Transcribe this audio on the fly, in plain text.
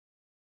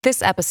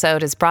This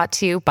episode is brought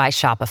to you by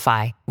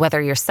Shopify.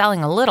 Whether you're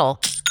selling a little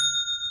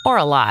or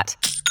a lot,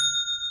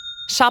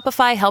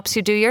 Shopify helps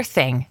you do your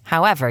thing,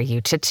 however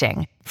you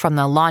cha-ching. From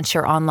the launch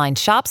your online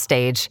shop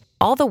stage,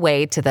 all the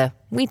way to the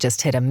we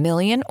just hit 1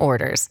 million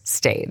orders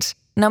stage.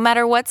 No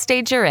matter what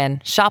stage you're in,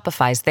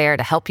 Shopify's there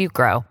to help you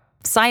grow.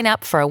 Sign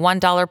up for a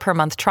 $1 per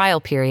month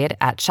trial period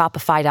at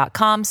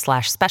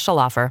shopify.com/special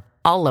offer,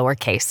 all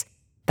lowercase.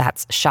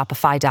 That's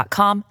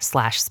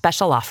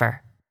shopify.com/special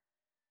offer.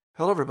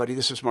 Hello, everybody.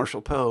 This is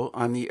Marshall Poe.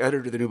 I'm the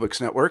editor of the New Books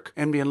Network.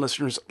 NBN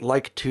listeners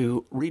like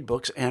to read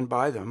books and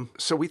buy them.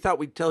 So we thought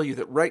we'd tell you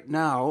that right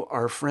now,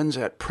 our friends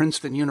at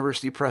Princeton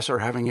University Press are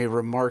having a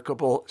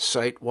remarkable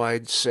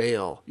site-wide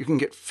sale. You can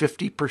get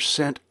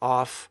 50%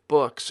 off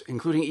books,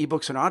 including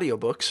ebooks and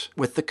audiobooks,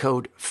 with the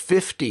code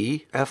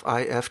 50,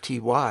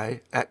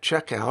 F-I-F-T-Y, at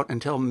checkout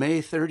until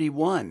May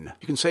 31.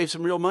 You can save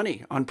some real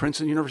money on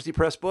Princeton University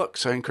Press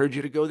books. I encourage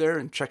you to go there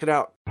and check it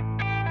out.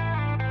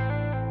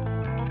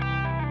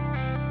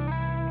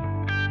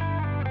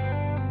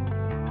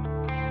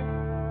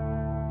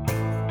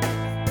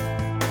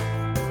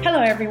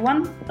 Hello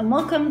everyone, and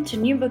welcome to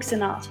New Books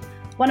in Art,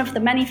 one of the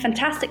many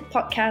fantastic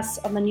podcasts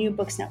on the New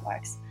Books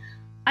Networks.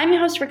 I'm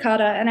your host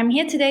Ricarda, and I'm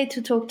here today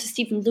to talk to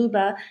Stephen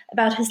Luber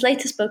about his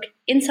latest book,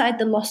 Inside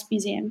the Lost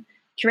Museum,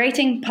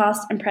 Curating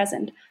Past and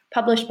Present,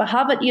 published by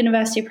Harvard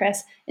University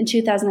Press in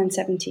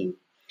 2017.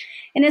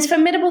 In his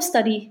formidable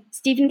study,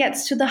 Stephen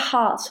gets to the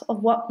heart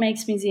of what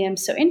makes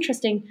museums so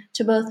interesting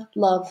to both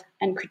love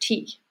and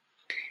critique.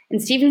 In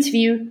Stephen's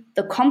view,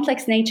 the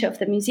complex nature of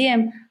the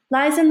museum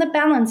lies in the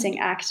balancing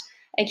act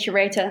a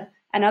curator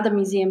and other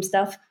museum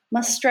staff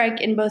must strike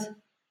in both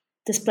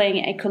displaying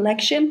a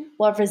collection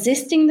while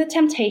resisting the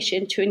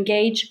temptation to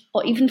engage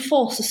or even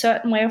force a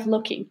certain way of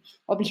looking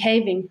or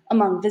behaving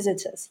among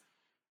visitors.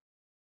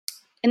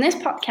 In this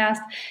podcast,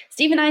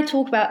 Steve and I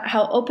talk about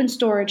how open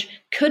storage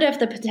could have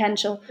the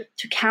potential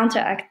to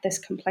counteract this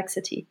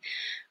complexity.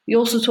 We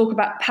also talk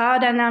about power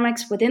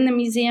dynamics within the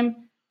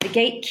museum, the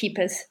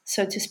gatekeepers,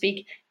 so to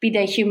speak, be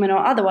they human or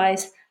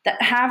otherwise,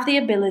 that have the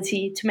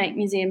ability to make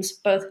museums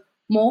both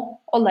more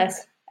or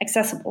less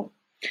accessible.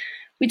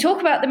 We talk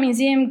about the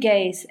museum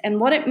gaze and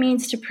what it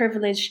means to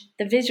privilege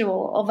the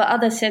visual over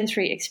other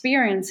sensory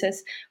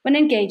experiences when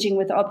engaging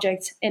with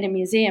objects in a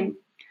museum.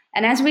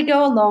 And as we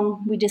go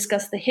along, we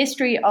discuss the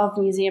history of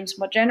museums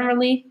more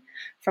generally,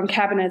 from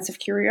cabinets of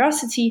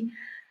curiosity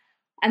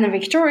and the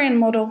Victorian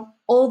model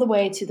all the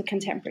way to the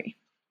contemporary.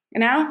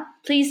 And now,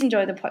 please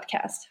enjoy the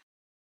podcast.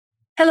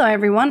 Hello,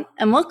 everyone,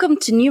 and welcome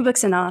to New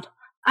Books in Art.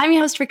 I'm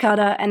your host,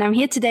 Ricarda, and I'm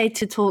here today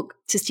to talk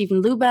to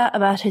Stephen Luber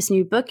about his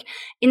new book,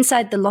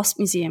 Inside the Lost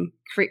Museum,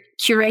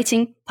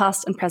 Curating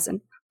Past and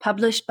Present,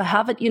 published by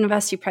Harvard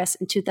University Press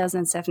in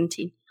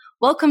 2017.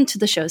 Welcome to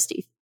the show,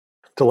 Steve.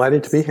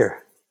 Delighted to be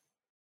here.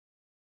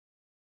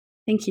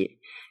 Thank you.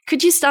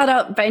 Could you start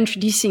out by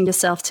introducing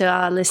yourself to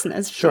our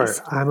listeners, please? Sure.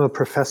 I'm a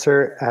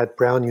professor at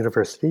Brown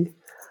University.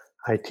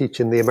 I teach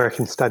in the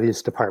American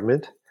Studies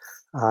Department,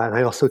 and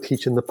I also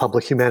teach in the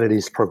Public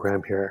Humanities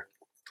program here.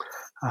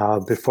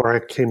 Before I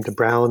came to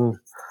Brown,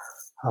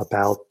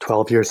 about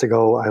 12 years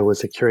ago, I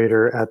was a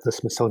curator at the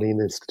Smithsonian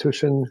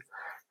Institution.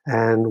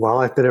 And while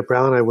I've been at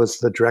Brown, I was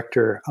the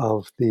director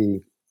of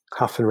the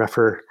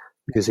Haffenreffer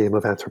Museum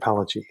of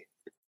Anthropology.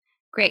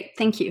 Great,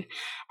 thank you.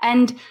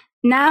 And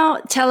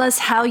now tell us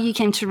how you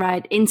came to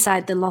write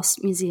Inside the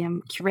Lost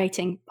Museum,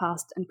 Curating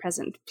Past and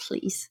Present,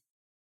 please.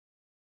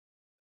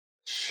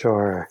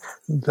 Sure.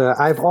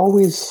 I've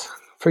always,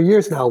 for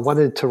years now,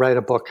 wanted to write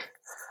a book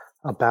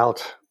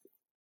about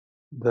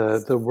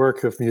the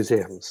work of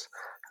museums,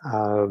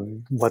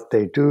 what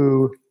they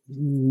do,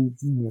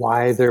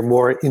 why they're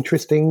more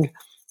interesting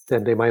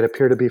than they might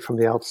appear to be from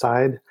the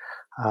outside,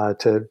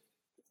 to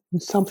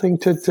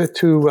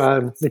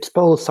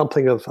expose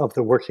something of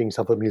the workings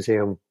of a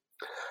museum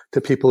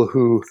to people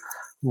who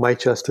might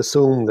just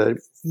assume that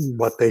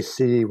what they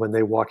see when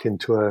they walk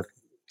into an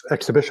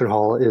exhibition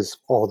hall is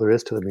all there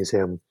is to the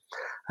museum,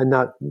 and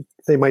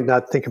they might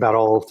not think about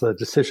all of the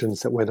decisions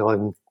that went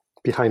on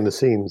behind the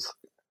scenes.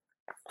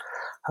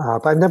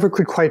 But I never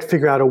could quite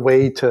figure out a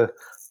way to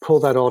pull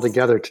that all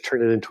together to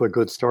turn it into a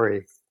good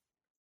story.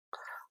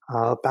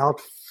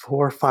 About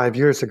 4 or 5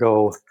 years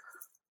ago,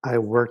 I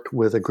worked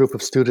with a group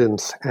of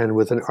students and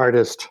with an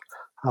artist,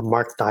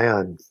 Mark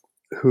Dion,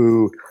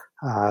 who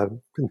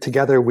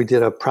together we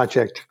did a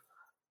project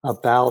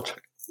about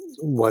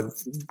what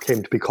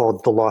came to be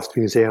called the Lost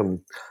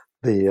Museum,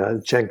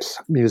 the Jenks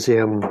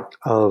Museum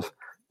of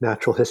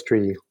Natural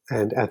History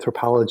and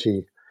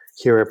Anthropology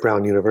here at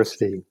Brown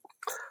University.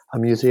 A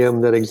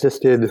museum that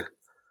existed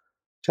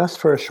just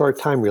for a short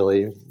time,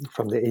 really,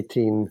 from the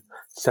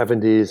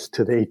 1870s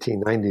to the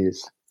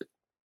 1890s,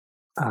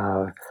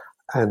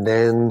 and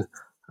then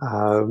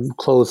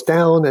closed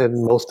down,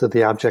 and most of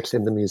the objects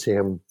in the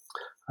museum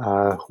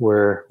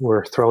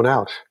were thrown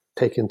out,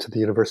 taken to the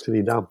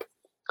university dump.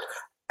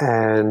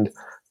 And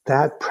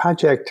that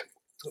project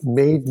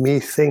made me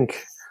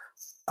think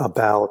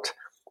about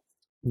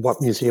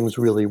what museums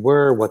really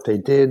were, what they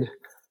did,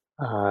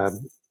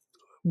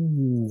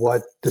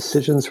 what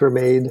decisions were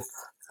made,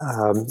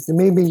 It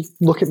made me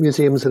look at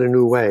museums in a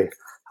new way.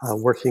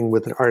 Working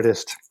with an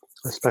artist,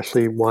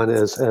 especially one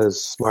as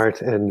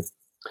smart and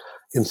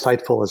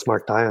insightful as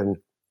Mark Dion,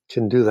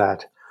 can do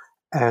that.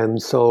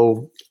 And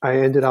so I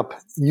ended up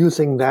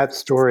using that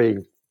story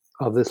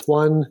of this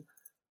one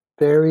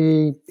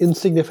very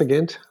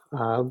insignificant,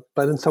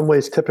 but in some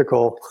ways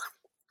typical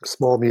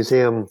small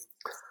museum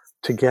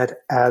to get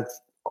at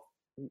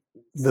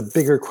the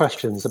bigger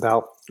questions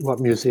about what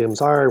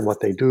museums are and what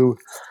they do.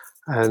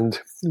 And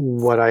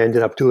what I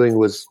ended up doing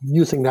was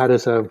using that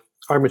as a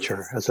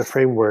armature, as a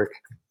framework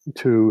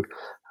to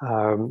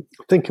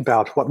think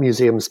about what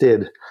museums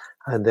did.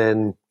 And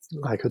then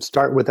I could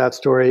start with that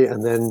story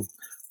and then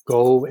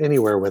go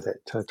anywhere with it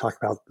to talk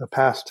about the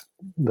past,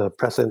 the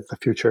present, the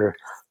future.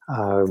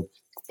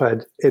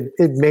 But it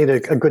made a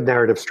good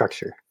narrative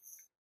structure.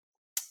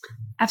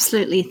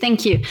 Absolutely.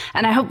 Thank you.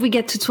 And I hope we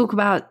get to talk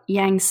about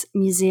Yang's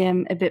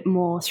museum a bit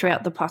more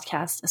throughout the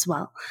podcast as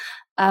well.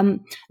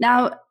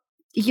 Now,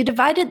 you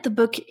divided the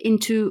book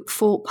into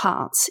 4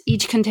 parts,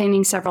 each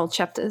containing several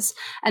chapters.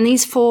 And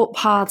these 4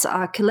 parts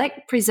are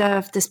collect,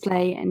 preserve,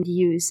 display, and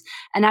use.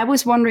 And I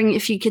was wondering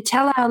if you could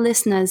tell our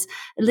listeners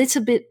a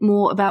little bit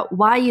more about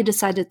why you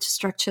decided to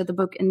structure the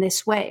book in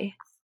this way.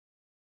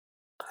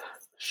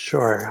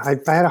 Sure. I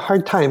had a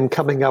hard time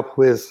coming up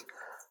with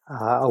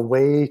a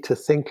way to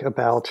think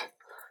about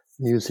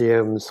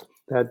museums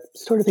that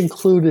sort of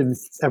included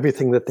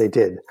everything that they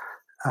did.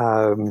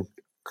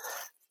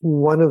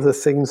 One of the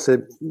things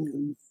that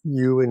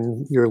you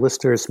and your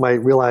listeners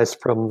might realize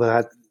from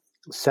that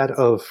set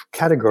of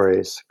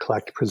categories,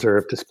 collect,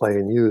 preserve, display,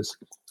 and use,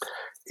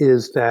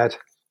 is that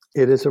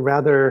it is a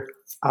rather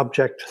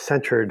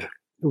object-centered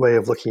way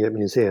of looking at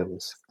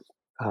museums.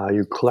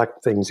 You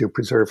collect things, you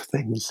preserve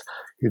things,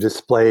 you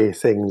display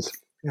things,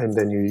 and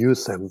then you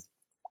use them.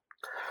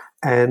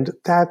 And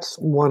that's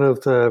one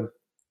of the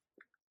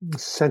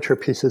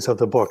centerpieces of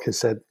the book,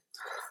 is that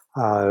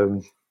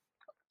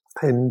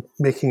and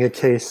making a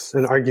case,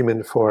 an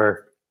argument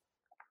for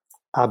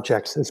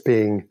objects as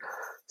being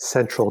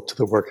central to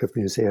the work of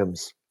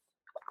museums.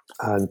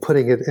 And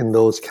putting it in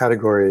those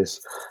categories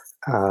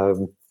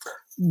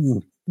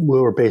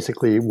were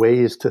basically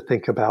ways to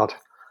think about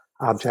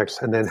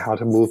objects and then how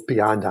to move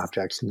beyond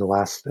objects in the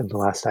last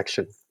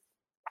section.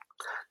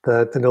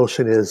 The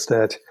notion is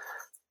that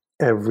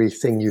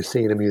everything you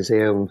see in a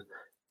museum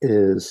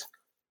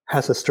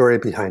has a story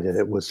behind it.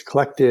 It was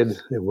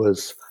collected, it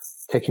was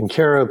taken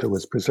care of, it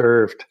was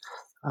preserved,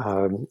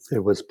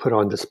 it was put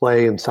on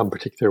display in some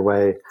particular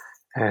way,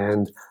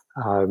 and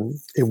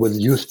it was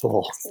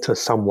useful to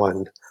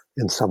someone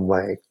in some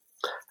way.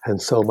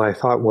 And so my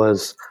thought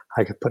was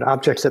I could put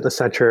objects at the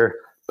center,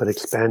 but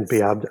expand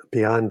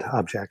beyond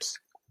objects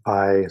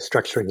by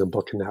structuring the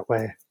book in that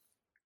way.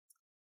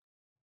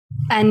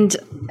 And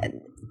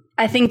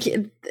I think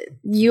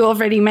you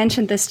already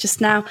mentioned this just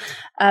now.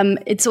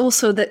 It's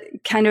also that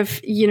kind of,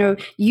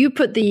 you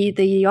put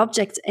the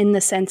object in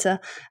the center,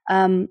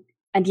 and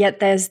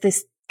yet there's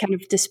this kind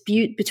of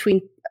dispute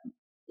between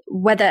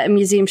whether a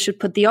museum should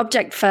put the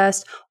object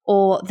first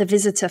or the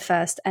visitor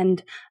first.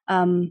 And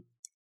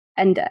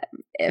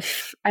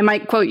if I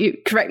might quote you,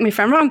 correct me if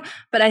I'm wrong,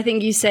 but I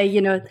think you say,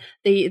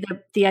 the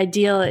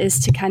ideal is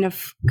to kind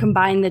of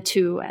combine the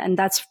two. And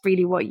that's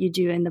really what you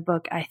do in the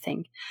book, I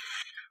think.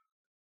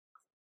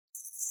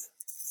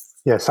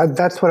 Yes,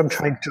 that's what I'm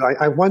trying to do.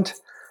 I want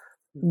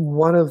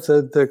one of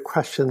the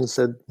questions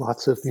that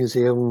lots of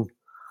museum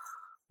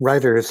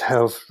writers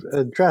have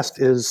addressed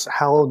is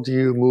how do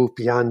you move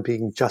beyond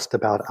being just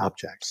about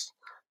objects?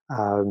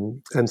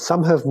 And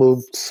some have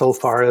moved so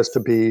far as to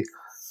be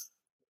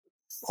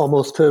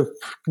almost to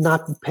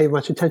not pay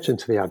much attention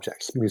to the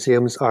objects.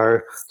 Museums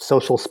are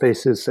social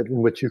spaces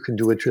in which you can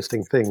do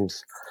interesting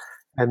things.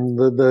 And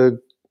the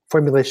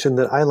formulation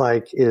that I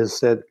like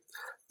is that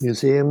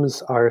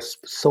museums are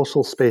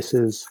social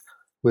spaces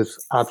with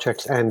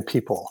objects and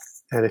people.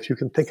 And if you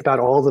can think about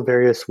all the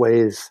various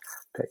ways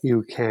that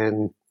you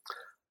can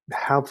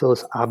have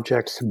those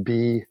objects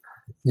be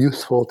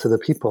useful to the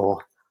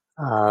people,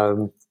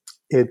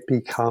 it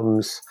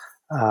becomes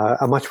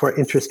a much more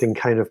interesting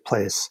kind of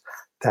place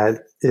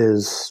that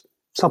is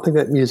something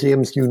that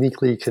museums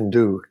uniquely can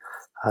do,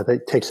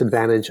 that takes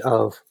advantage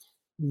of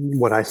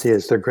what I see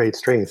as their great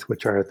strength,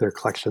 which are their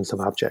collections of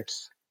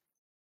objects.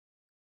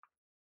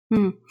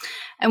 And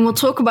we'll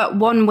talk about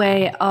one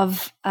way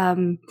of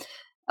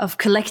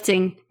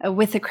collecting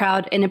with a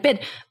crowd in a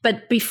bit.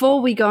 But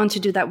before we go on to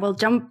do that, we'll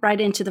jump right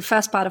into the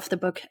first part of the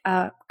book,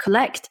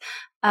 Collect.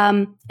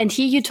 And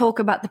here you talk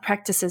about the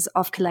practices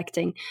of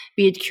collecting,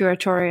 be it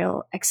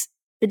curatorial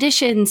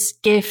expeditions,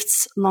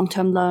 gifts,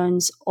 long-term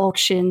loans,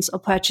 auctions, or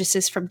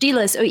purchases from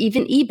dealers, or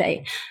even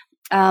eBay.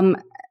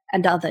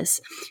 And others.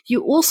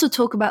 You also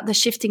talk about the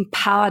shifting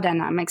power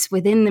dynamics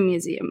within the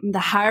museum, the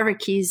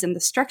hierarchies and the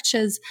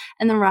structures,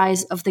 and the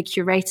rise of the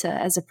curator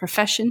as a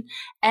profession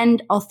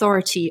and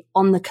authority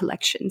on the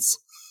collections,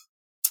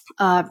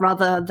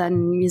 rather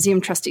than museum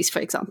trustees, for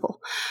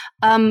example.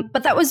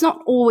 But that was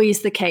not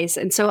always the case.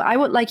 And so I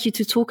would like you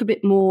to talk a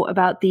bit more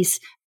about these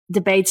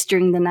debates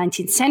during the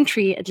 19th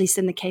century, at least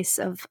in the case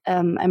of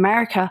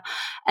America,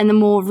 and the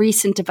more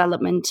recent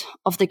development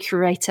of the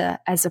curator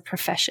as a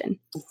profession?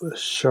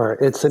 Sure.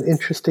 It's an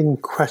interesting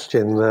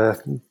question.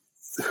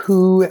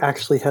 Who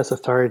actually has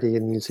authority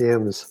in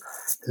museums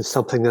is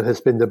something that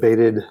has been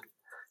debated,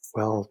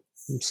 well,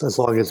 as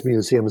long as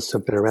museums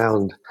have been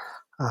around.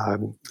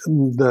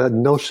 The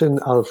notion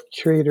of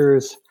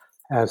curators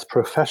as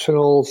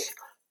professionals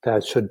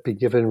that should be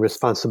given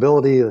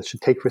responsibility, that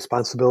should take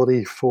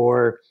responsibility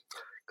for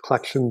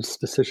collections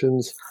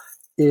decisions,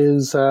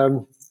 has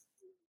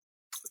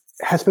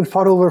been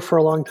fought over for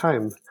a long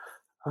time.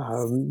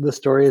 The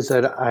stories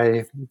that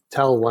I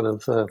tell, one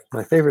of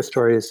my favorite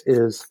stories,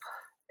 is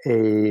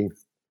a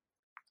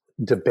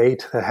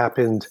debate that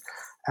happened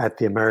at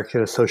the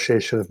American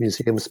Association of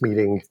Museums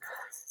meeting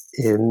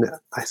in,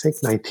 I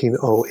think,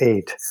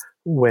 1908,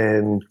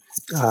 when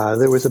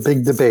there was a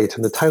big debate.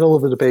 And the title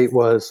of the debate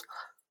was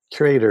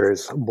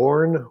Curators,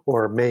 Born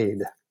or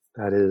Made?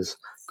 That is,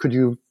 could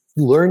you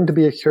learn to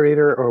be a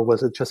curator, or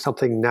was it just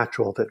something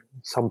natural that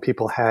some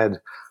people had?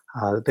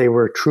 They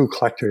were true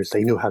collectors.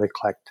 They knew how to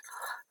collect.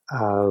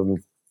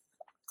 And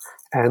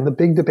the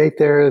big debate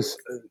there is,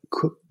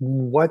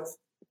 what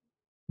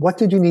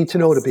did you need to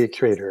know to be a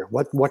curator?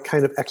 What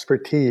kind of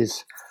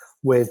expertise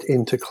went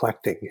into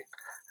collecting?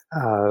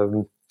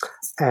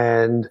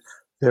 And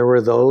there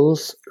were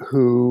those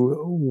who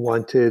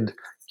wanted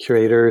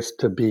curators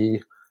to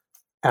be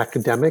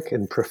academic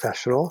and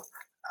professional,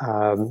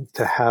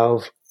 to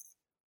have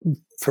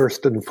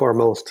first and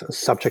foremost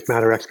subject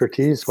matter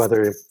expertise,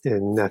 whether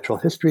in natural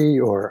history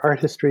or art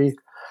history.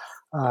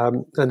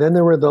 And then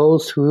there were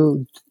those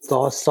who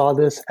saw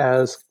this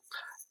as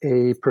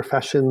a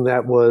profession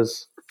that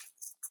was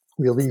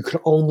really, you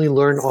could only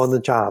learn on the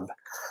job,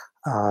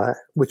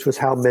 which was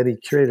how many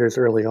curators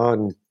early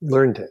on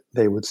learned it.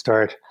 They would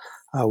start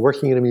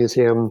working in a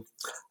museum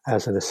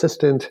as an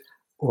assistant,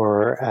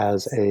 or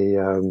as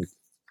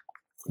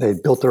they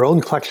built their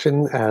own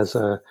collection as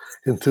an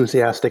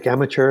enthusiastic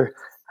amateur,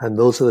 and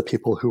those are the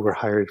people who were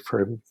hired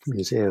for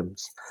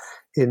museums.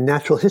 In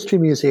natural history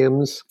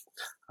museums,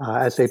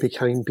 as they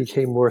became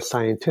more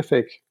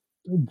scientific,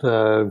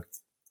 the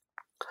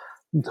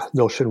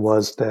notion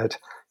was that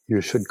you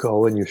should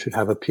go and you should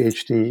have a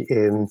PhD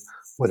in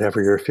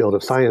whatever your field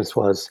of science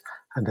was,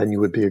 and then you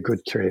would be a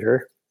good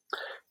curator.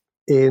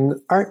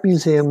 In art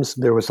museums,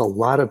 there was a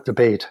lot of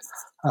debate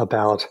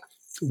about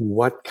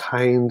what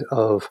kind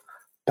of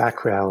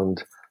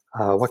background,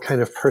 what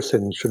kind of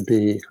person should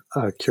be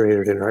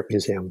curated in an art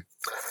museum.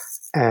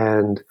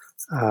 And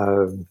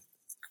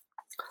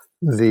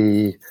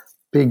the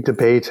big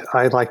debate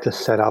I'd like to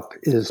set up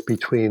is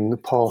between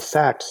Paul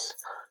Sachs,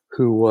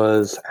 who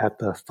was at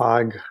the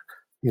Fogg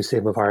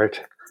Museum of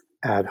Art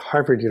at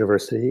Harvard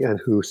University and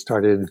who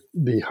started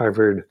the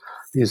Harvard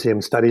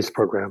Museum Studies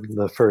program,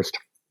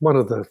 one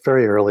of the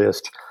very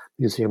earliest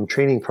museum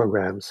training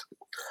programs.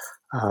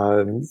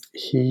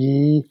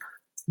 He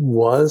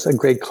was a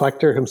great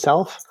collector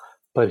himself,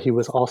 but he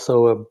was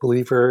also a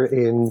believer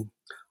in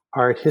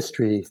art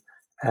history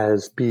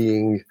as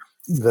being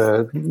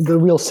the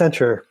real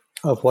center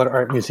of what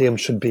art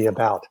museums should be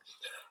about,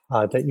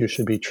 that you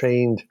should be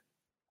trained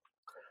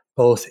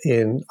both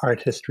in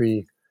art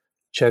history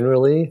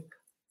generally,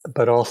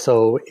 but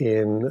also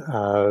in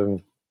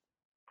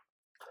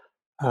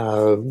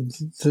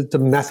the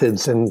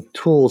methods and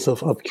tools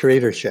of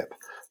curatorship,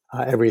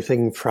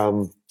 everything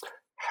from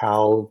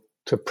how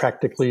to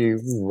practically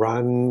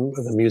run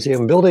the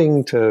museum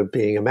building, to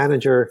being a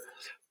manager,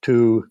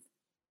 to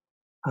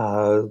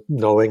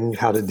knowing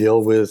how to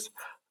deal with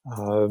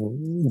art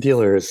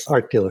dealers,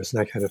 and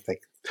that kind of thing.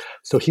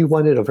 So he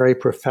wanted a very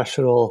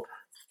professional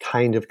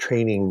kind of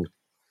training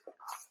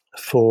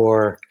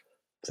for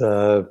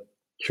the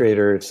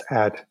curators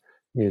at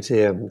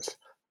museums.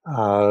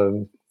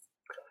 The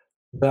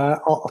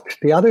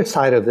other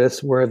side of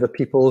this were the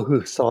people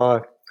who saw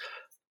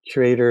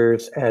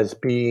curators as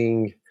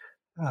being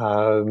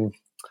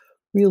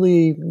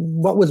really,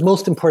 what was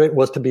most important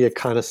was to be a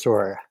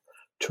connoisseur,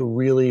 to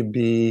really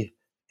be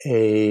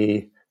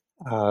an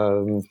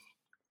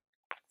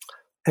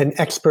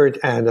expert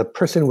and a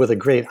person with a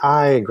great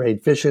eye, a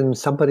great vision,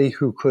 somebody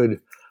who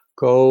could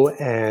go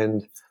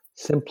and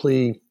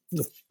simply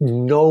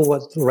know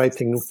what the right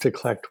thing to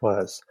collect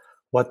was,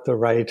 what the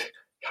right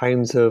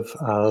kinds of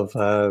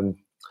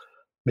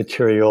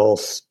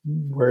materials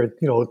were.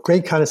 A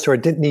great connoisseur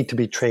didn't need to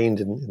be trained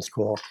in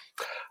school.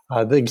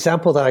 The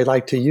example that I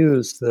like to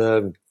use,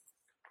 the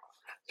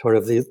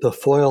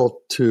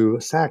foil to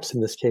Sachs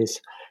in this case,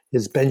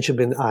 is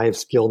Benjamin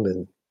Ives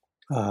Gilman.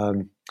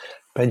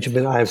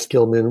 Benjamin Ives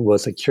Gilman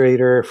was a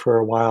curator for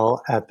a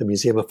while at the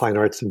Museum of Fine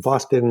Arts in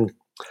Boston,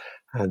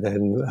 and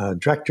then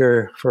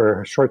director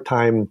for a short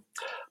time,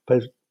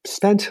 but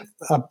spent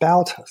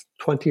about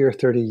 20 or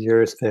 30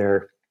 years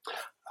there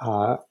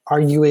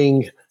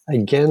arguing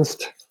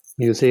against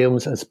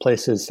museums as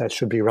places that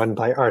should be run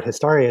by art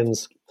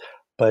historians,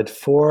 but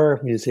for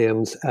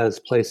museums as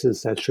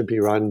places that should be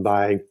run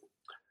by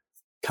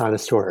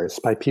connoisseurs,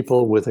 by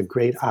people with a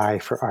great eye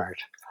for art.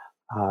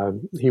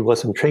 He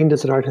wasn't trained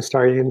as an art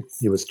historian.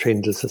 He was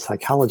trained as a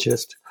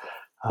psychologist.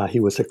 He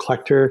was a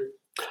collector.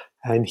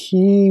 And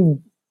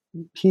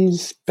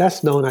he's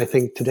best known, I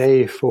think,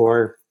 today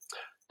for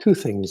two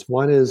things.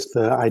 One is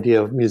the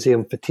idea of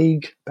museum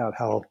fatigue, about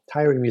how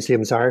tiring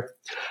museums are,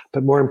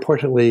 but more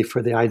importantly,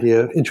 for the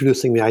idea,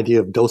 introducing the idea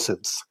of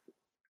docents.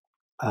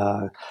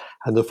 And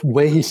the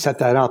way he set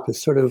that up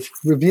is sort of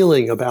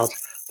revealing about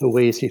the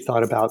ways he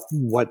thought about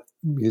what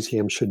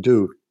museums should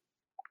do.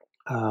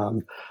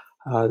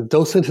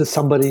 Docent is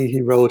somebody,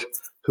 he wrote,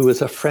 who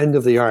is a friend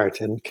of the art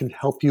and can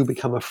help you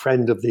become a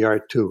friend of the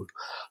art too.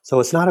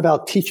 So it's not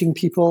about teaching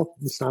people.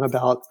 It's not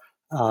about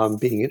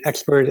being an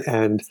expert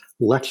and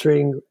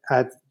lecturing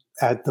at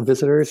the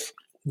visitors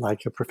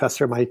like a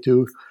professor might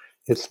do.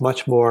 It's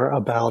much more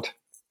about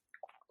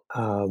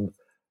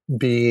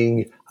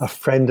being a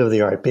friend of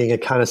the art, being a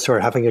connoisseur,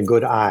 having a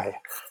good eye.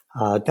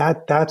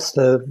 That's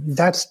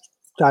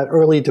that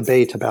early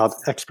debate about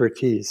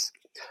expertise.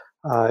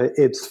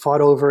 It's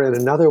fought over in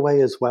another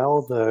way as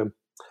well, the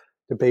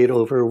debate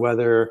over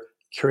whether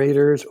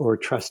curators or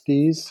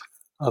trustees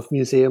of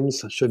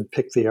museums should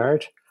pick the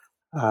art.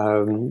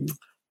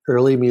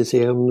 Early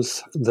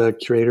museums, the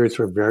curators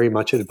were very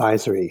much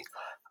advisory.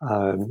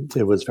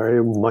 It was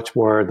very much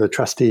more the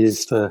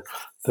trustees, the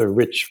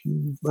rich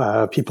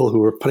people who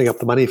were putting up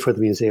the money for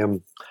the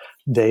museum.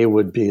 They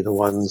would be the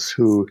ones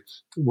who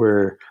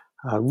were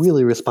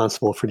really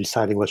responsible for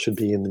deciding what should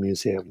be in the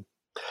museum.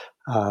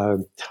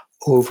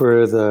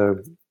 Over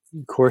the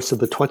course of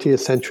the 20th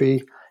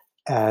century,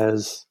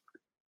 as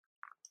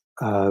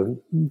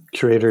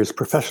curators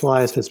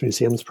professionalized, as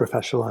museums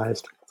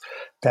professionalized,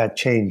 that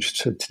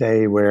changed to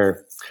today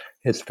where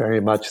it's very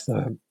much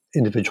the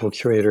individual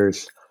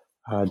curator's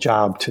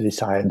job to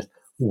decide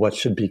what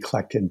should be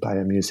collected by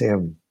a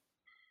museum.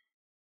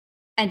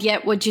 And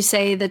yet, would you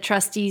say the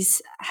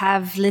trustees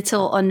have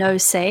little or no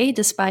say,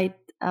 despite,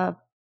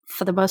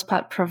 for the most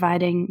part,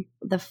 providing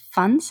the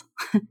funds?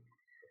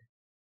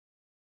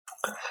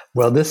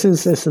 Well, this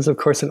is of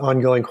course an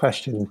ongoing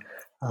question.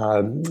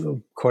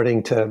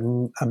 According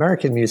to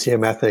American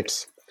museum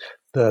ethics,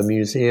 the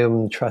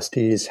museum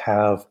trustees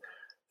have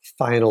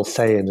final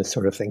say in this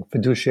sort of thing,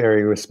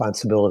 fiduciary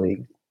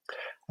responsibility.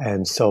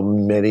 And so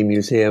many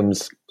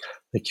museums,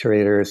 the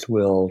curators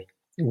will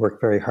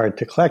work very hard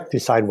to collect,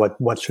 decide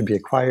what should be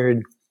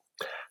acquired.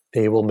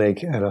 They will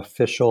make an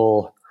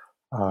official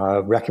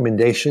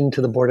recommendation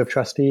to the Board of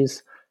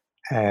Trustees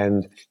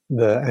and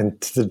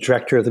to the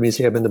director of the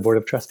museum and the Board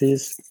of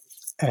Trustees.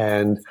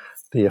 And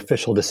the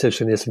official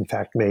decision is in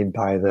fact made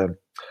by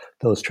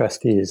those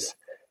trustees.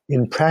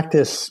 In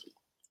practice,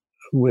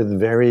 with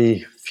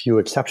very few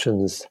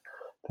exceptions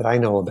that I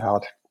know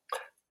about,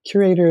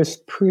 curators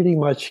pretty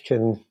much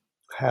can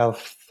have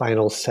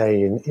final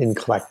say in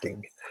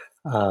collecting.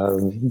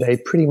 They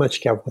pretty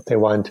much get what they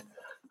want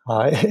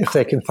if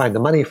they can find the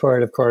money for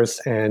it, of course,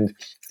 and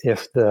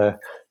if the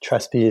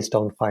trustees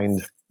don't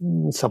find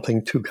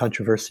something too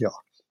controversial.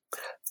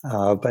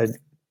 But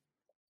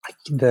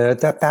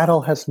that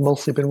battle has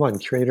mostly been won.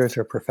 Curators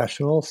are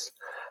professionals.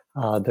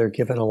 They're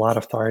given a lot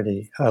of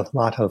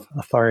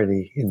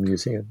authority in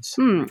museums.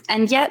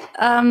 And yet,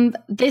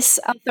 this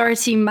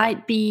authority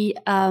might be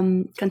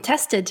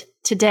contested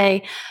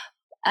today.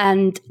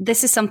 And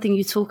this is something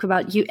you talk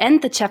about. You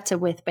end the chapter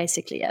with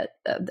basically,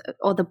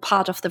 or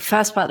the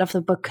first part of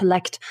the book,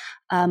 Collect,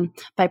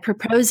 by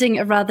proposing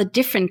a rather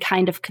different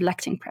kind of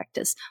collecting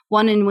practice,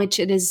 one in which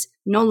it is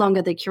no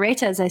longer the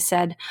curator, as I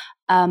said,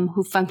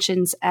 who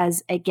functions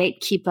as a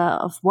gatekeeper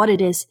of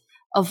what is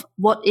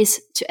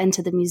to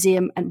enter the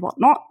museum and what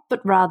not,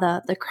 but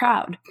rather the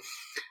crowd.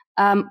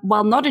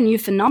 While not a new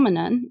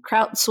phenomenon,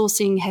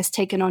 crowdsourcing has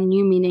taken on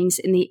new meanings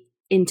in the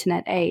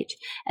internet age.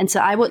 And so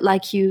I would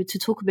like you to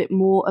talk a bit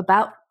more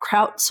about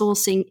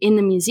crowdsourcing in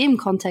the museum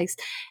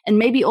context, and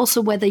maybe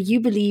also whether you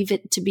believe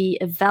it to be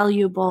a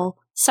valuable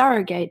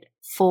surrogate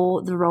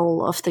for the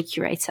role of the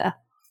curator.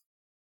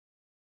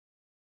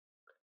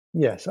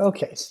 Yes.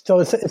 Okay.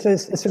 So it's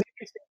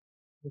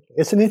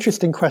an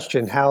interesting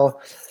question how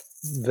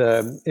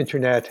the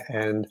internet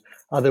and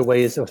other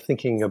ways of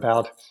thinking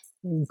about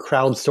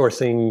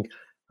crowdsourcing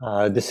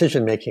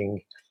decision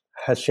making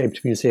has shaped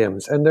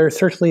museums. And there are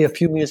certainly a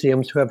few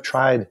museums who have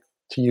tried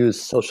to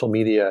use social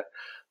media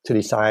to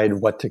decide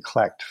what to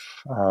collect,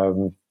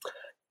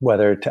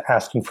 whether to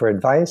asking for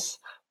advice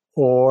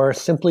or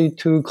simply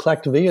to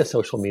collect via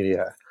social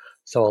media.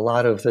 So a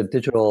lot of the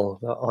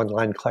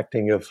online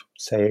collecting of,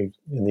 say,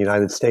 in the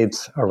United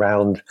States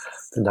around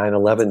the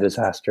 9/11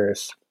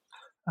 disasters,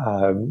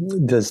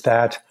 does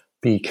that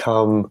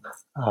become,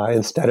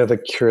 instead of a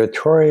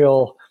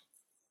curatorial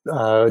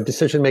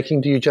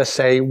decision-making, do you just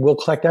say, we'll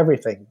collect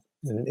everything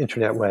in an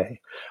internet way?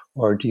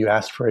 Or do you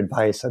ask for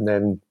advice and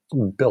then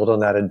build on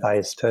that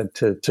advice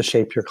to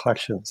shape your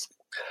collections?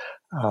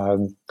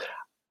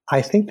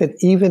 I think that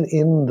even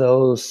in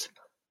those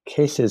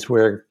cases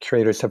where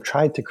curators have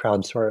tried to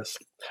crowdsource,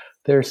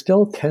 there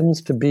still tends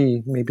to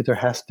be, maybe there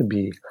has to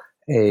be,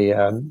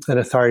 an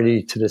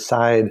authority to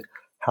decide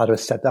how to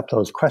set up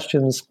those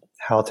questions,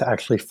 how to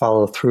actually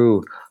follow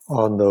through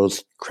on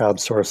those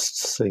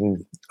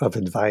crowdsourcing of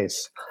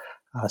advice.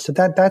 So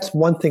that's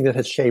one thing that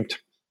has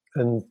shaped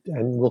and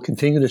will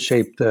continue to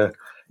shape the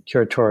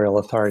curatorial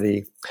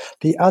authority.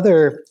 The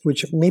other,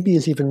 which maybe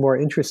is even more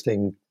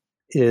interesting,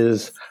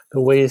 is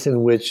the ways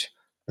in which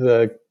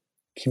the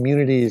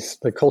communities,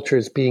 the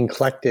cultures being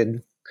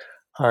collected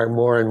are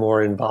more and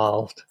more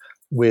involved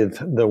with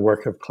the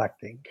work of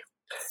collecting.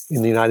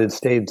 In the United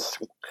States,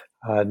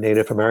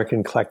 Native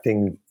American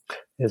collecting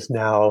is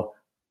now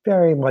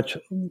very much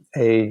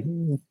a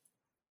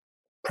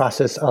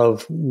process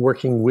of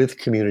working with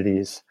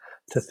communities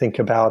to think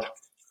about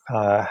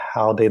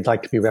how they'd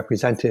like to be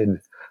represented,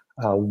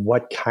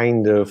 what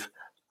kind of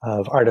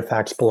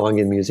artifacts belong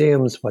in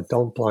museums, what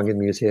don't belong in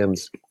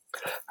museums.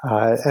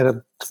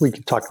 And we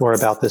can talk more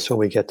about this when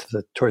we get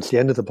to towards the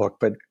end of the book,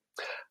 but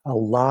a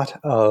lot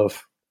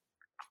of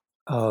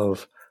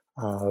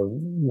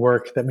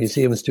work that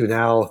museums do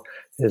now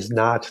is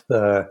not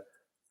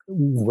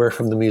we're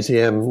from the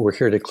museum, we're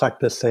here to collect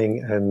this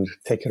thing and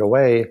take it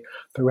away,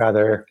 but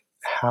rather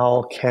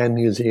how can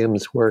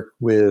museums work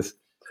with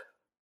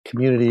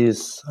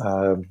communities,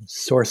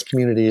 source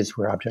communities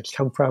where objects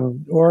come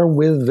from, or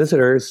with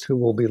visitors who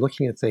will be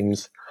looking at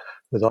things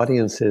with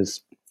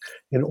audiences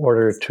in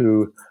order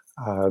to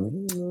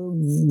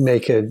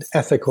make an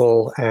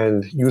ethical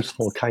and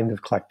useful kind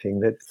of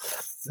collecting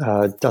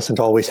that doesn't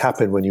always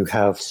happen when you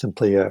have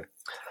simply an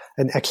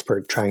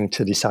expert trying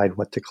to decide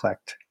what to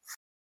collect.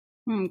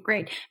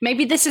 Great.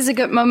 Maybe this is a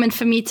good moment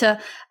for me to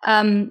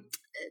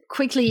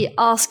quickly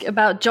ask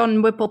about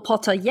John Whipple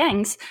Potter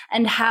Yanks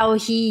and how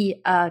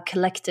he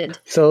collected.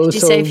 So Could you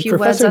say a few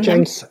Professor words on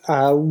Jenks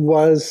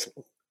was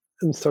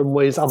in some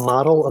ways a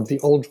model of the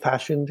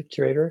old-fashioned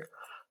curator.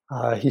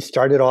 He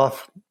started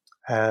off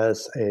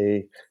as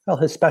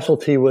his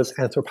specialty was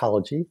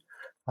anthropology.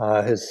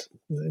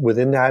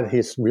 Within that,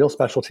 his real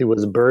specialty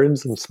was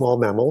birds and small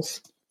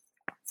mammals.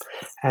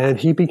 And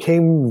he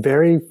became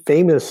very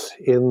famous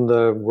in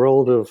the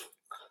world of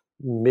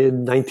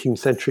mid-19th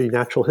century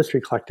natural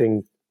history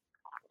collecting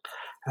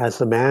as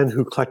the man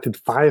who collected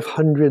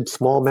 500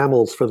 small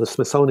mammals for the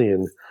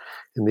Smithsonian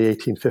in the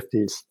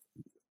 1850s.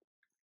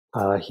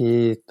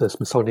 The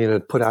Smithsonian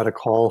had put out a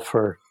call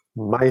for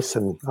mice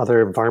and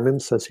other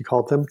varmints, as he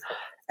called them,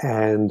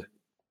 and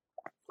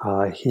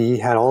he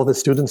had all of his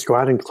students go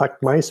out and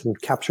collect mice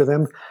and capture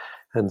them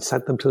and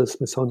sent them to the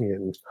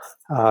Smithsonian.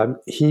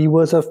 He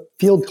was a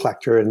field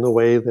collector in the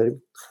way that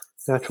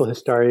natural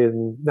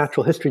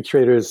history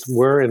curators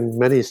were, and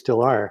many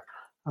still are.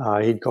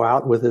 He'd go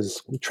out with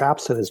his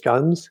traps and his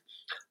guns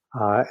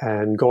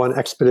and go on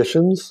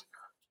expeditions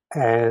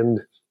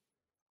and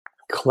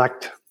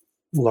collect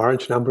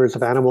large numbers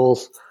of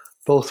animals,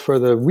 both for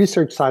the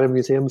research side of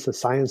museums, the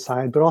science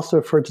side, but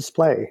also for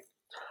display.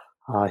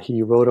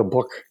 He wrote a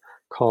book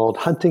called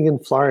Hunting in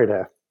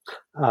Florida,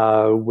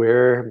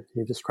 where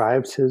he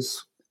describes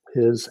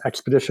his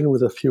expedition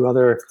with a few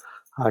other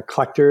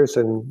collectors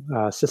and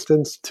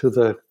assistants to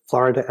the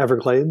Florida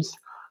Everglades,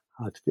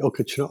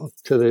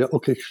 to the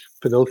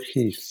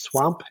Okefenokee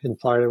Swamp in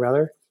Florida,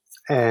 rather,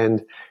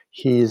 and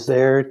he's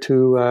there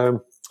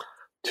to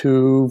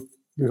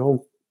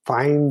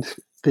find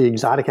the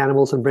exotic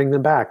animals and bring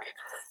them back.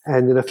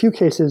 And in a few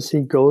cases,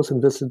 he goes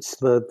and visits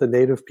the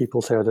native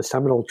peoples there, the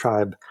Seminole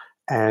tribe,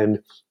 and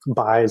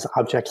buys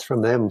objects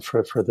from them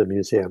for the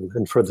museum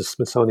and for the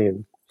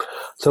Smithsonian.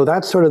 So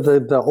that's sort of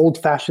the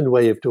old-fashioned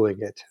way of doing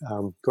it.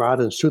 Go out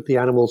and shoot the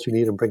animals you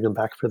need and bring them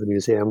back for the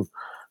museum,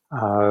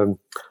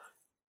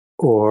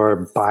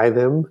 or buy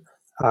them.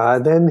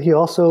 Then he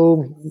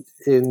also,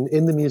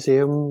 in the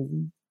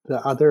museum, the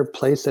other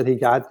place that he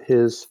got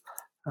his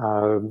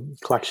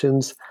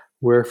collections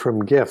were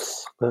from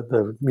gifts.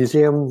 The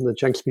museum, the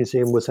Jenks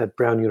Museum, was at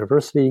Brown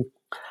University,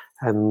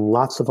 and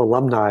lots of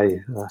alumni,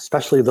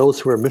 especially those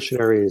who were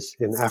missionaries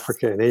in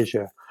Africa and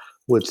Asia,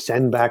 would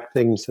send back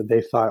things that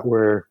they thought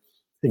were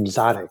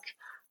exotic,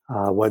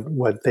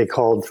 what they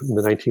called in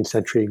the 19th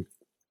century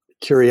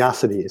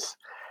curiosities,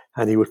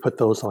 and he would put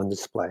those on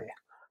display.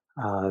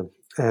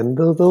 And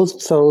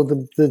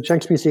the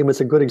Jenks Museum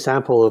is a good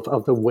example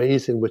of the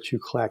ways in which you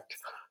collect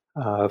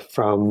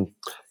from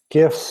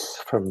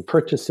gifts, from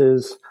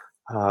purchases,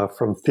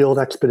 from field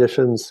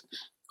expeditions,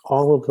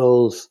 all of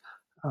those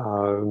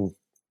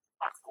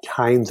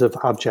kinds of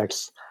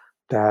objects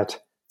that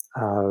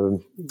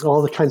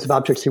all the kinds of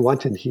objects he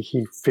wanted,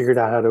 he figured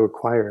out how to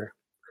acquire.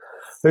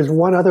 There's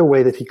one other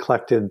way that he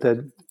collected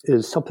that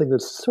is something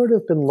that's sort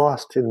of been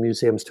lost in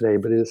museums today,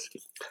 but is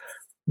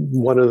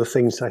one of the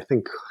things I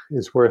think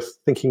is worth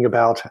thinking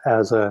about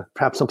as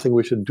perhaps something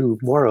we should do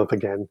more of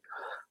again.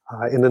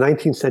 In the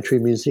 19th century,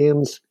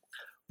 museums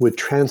would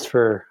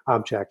transfer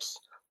objects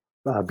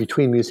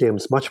between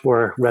museums much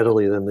more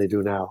readily than they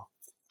do now.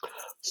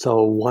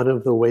 So one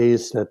of the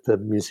ways that the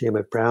museum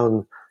at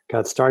Brown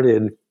got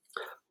started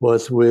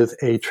was with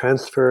a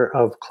transfer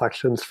of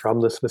collections from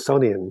the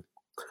Smithsonian.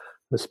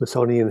 The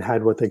Smithsonian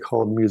had what they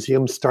called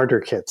museum starter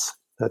kits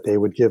that they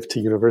would give to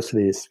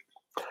universities.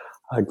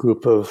 A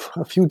group of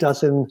a few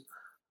dozen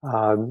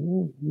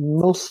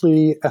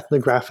mostly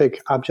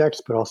ethnographic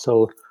objects, but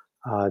also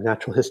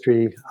natural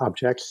history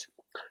objects.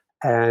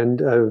 And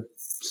a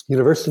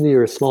university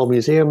or a small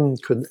museum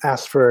could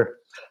ask for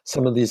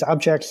some of these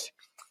objects,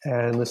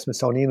 and the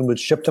Smithsonian would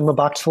ship them a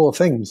box full of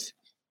things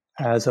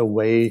as a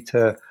way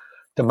to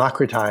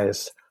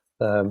democratize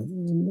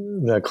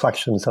the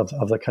collections of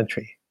the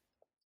country.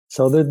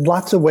 So there are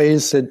lots of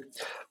ways that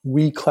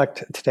we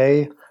collect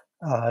today.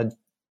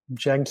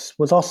 Jenks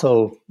was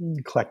also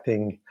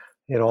collecting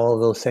in all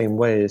of those same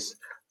ways,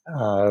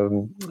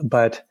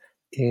 but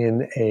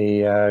in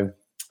a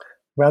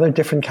rather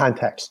different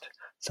context.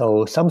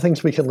 So some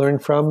things we can learn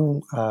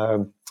from,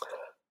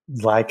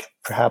 like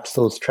perhaps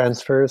those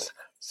transfers.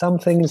 Some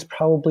things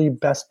probably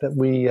best that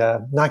we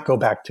not go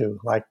back to,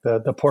 like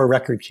the poor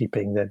record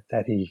keeping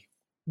that he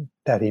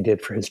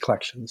did for his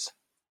collections.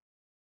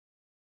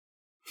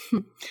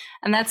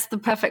 And that's the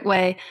perfect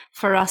way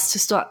for us to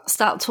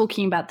start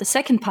talking about the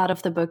second part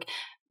of the book,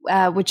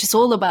 which is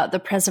all about the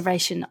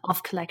preservation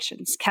of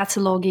collections,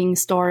 cataloging,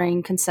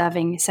 storing,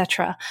 conserving,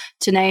 etc.,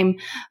 to name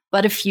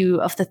but a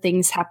few of the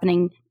things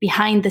happening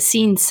behind the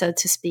scenes, so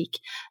to speak,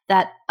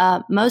 that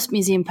most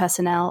museum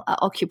personnel are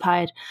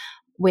occupied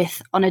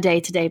with on a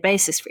day-to-day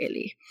basis,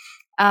 really.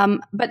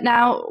 But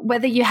now,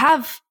 whether you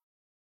have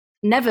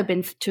never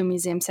been to a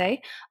museum,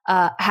 say,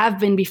 have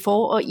been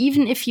before, or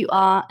even if you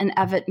are an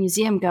avid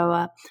museum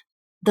goer,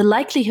 the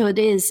likelihood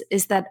is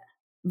that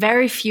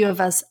very few of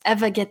us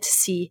ever get to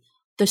see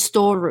the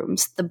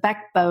storerooms, the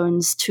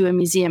backbones to a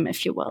museum,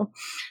 if you will.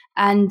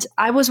 And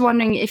I was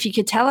wondering if you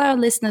could tell our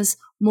listeners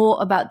more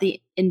about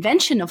the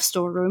invention of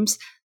storerooms,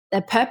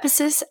 their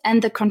purposes,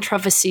 and the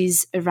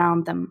controversies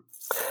around them.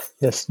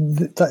 Yes,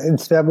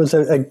 that was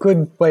a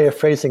good way of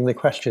phrasing the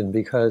question,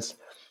 because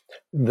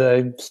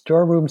the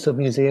storerooms of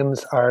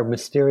museums are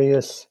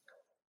mysterious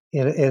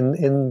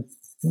in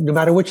no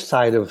matter which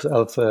side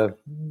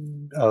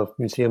of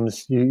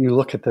museums you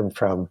look at them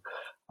from.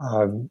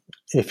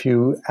 If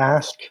you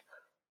ask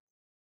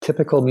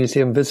typical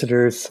museum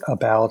visitors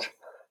about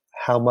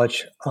how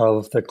much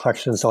of the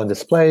collection is on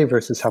display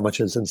versus how much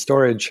is in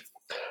storage,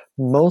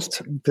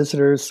 most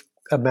visitors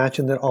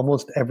imagine that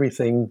almost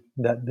everything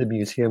that the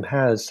museum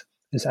has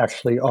is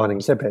actually on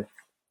exhibit.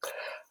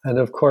 And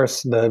of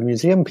course, the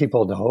museum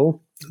people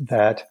know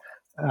that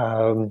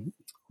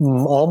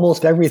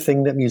almost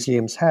everything that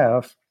museums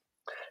have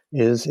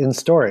is in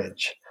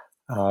storage.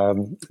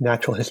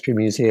 Natural history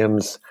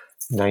museums,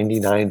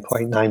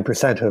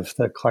 99.9% of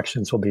the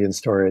collections will be in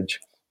storage.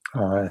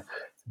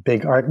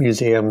 Big art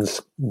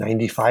museums,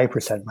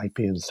 95% might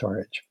be in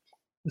storage.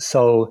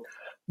 So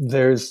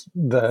there's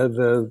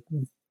the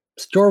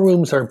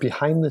storerooms are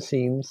behind the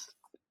scenes.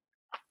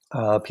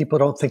 People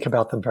don't think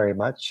about them very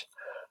much.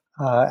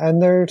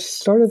 And they're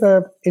sort of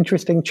an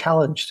interesting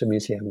challenge to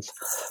museums.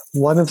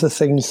 One of the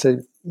things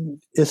that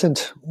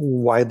isn't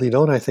widely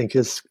known, I think,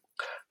 is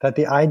that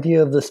the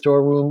idea of the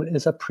storeroom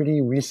is a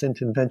pretty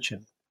recent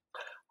invention.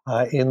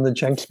 In the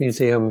Jenks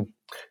Museum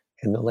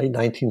in the late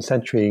 19th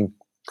century,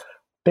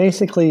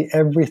 basically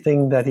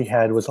everything that he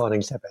had was on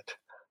exhibit.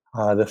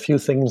 The few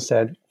things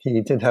that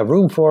he didn't have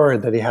room for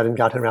and that he hadn't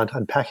gotten around to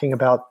unpacking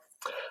about,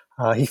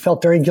 he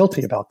felt very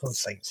guilty about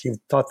those things. He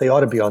thought they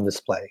ought to be on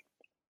display.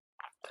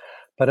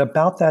 But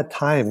about that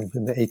time,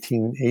 in the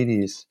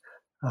 1880s,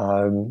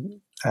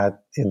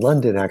 in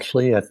London,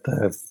 actually, at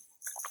the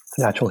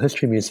Natural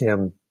History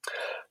Museum,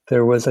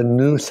 there was a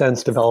new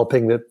sense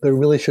developing that there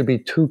really should be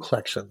two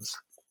collections.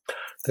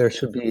 There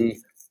should be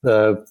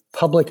the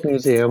public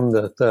museum,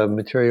 the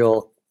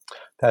material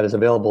that is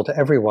available to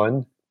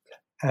everyone,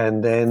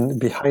 and then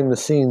behind the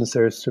scenes,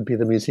 there should be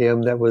the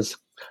museum that was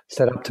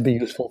set up to be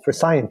useful for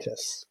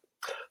scientists.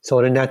 So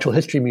in a natural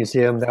history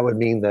museum, that would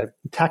mean that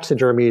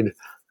taxidermied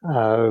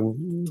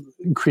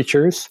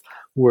creatures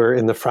were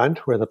in the front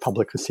where the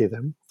public could see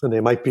them, and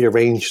they might be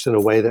arranged in a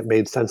way that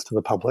made sense to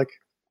the public,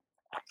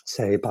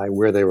 say by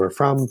where they were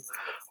from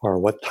or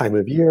what time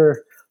of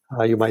year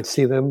you might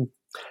see them.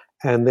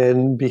 And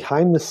then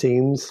behind the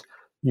scenes,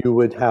 you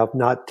would have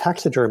not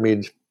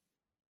taxidermied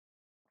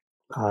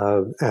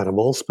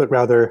animals, but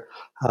rather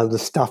the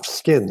stuffed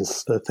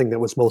skins, the thing that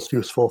was most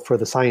useful for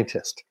the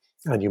scientist.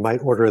 And you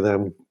might order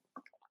them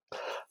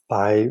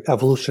by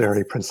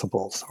evolutionary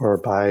principles or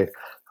by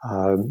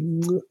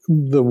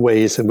the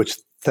ways in which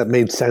that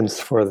made sense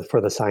for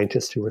the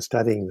scientists who were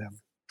studying them.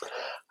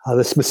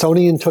 The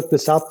Smithsonian took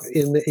this up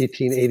in the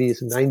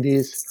 1880s and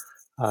 90s.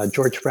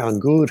 George Brown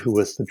Goode, who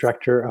was the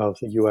director of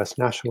the U.S.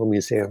 National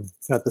Museum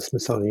at the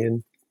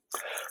Smithsonian,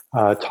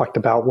 talked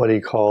about what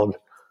he called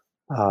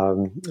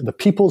the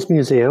People's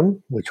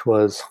Museum, which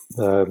was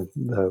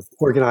the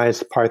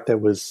organized part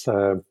that was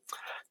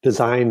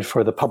designed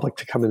for the public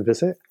to come and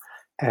visit,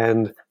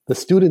 and the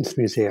Students'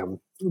 Museum,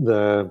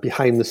 the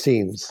behind the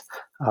scenes,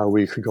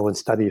 where you could go and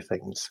study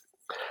things.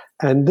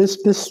 And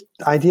this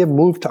idea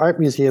moved to art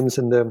museums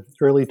in the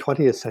early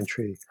 20th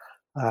century,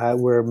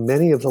 where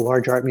many of the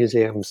large art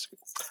museums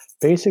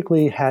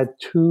basically had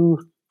two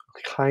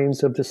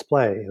kinds of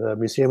display. The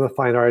Museum of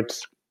Fine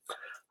Arts,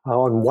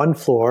 on one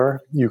floor,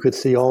 you could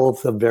see all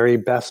of the very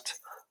best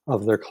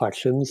of their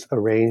collections,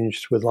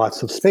 arranged with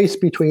lots of space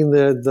between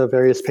the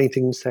various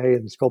paintings, say,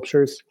 and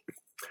sculptures,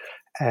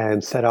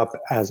 and set up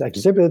as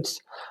exhibits.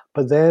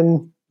 But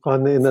then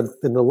in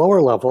the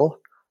lower level,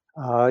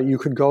 you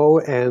could go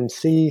and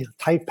see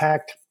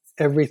tight-packed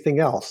everything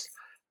else.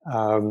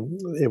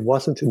 It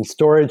wasn't in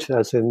storage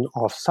as in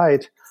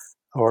off-site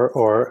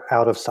or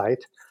out of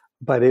sight,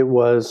 but it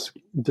was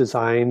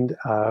designed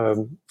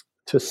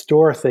to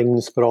store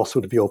things, but also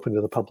to be open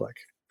to the public.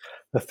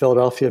 The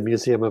Philadelphia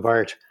Museum of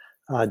Art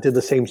did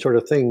the same sort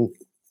of thing,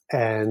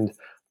 and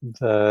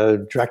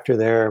the director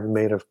there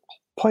made a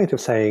point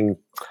of saying,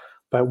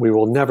 but we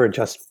will never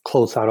just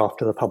close that off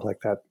to the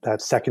public,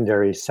 that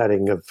secondary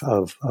setting of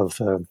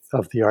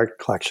the art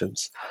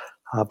collections.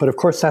 But of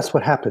course, that's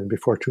what happened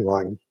before too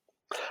long.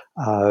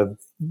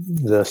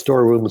 The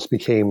storerooms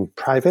became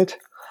private.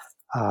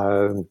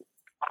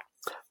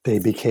 They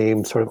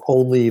became sort of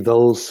only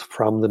those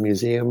from the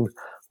museum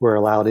were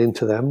allowed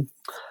into them.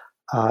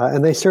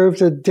 And they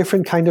served a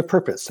different kind of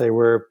purpose. They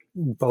were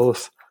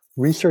both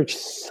research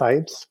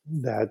sites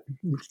that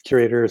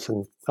curators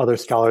and other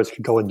scholars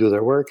could go and do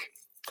their work.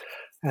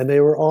 And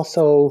they were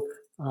also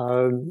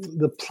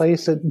the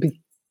place that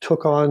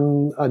took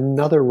on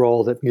another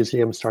role that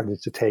museums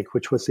started to take,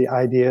 which was the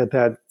idea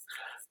that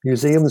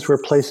museums were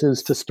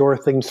places to store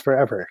things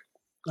forever.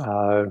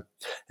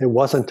 It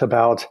wasn't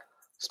about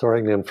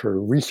storing them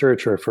for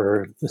research or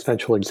for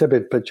eventual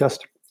exhibit, but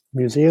just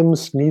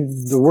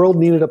the world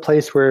needed a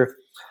place where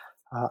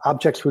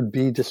objects would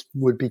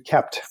be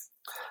kept.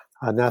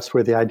 And that's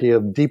where the idea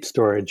of deep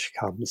storage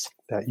comes,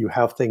 that you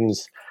have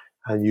things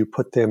and you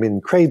put them in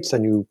crates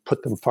and you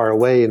put them far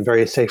away in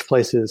very safe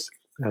places,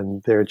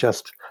 and they're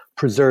just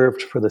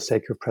preserved for the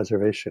sake of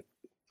preservation.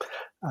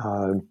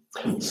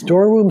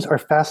 Storerooms are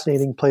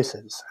fascinating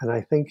places, and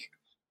I think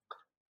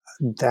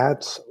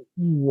that's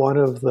one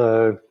of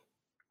the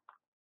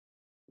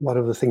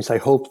things I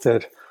hope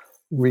that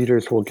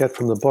readers will get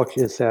from the book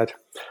is that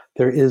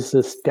there is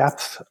this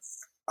depth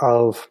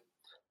of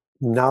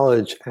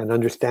knowledge and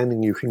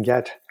understanding you can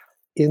get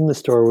in the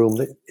storeroom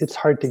that it's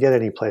hard to get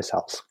anyplace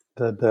else.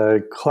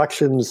 The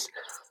collections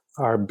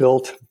are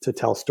built to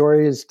tell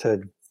stories,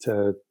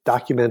 to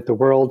document the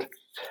world,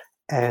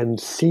 and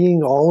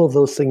seeing all of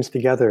those things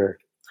together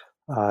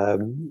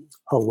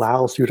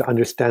allows you to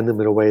understand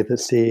them in a way that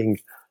seeing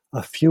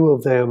a few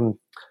of them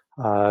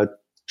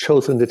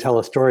chosen to tell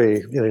a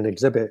story in an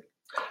exhibit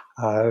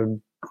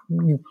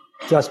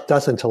just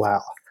doesn't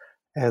allow.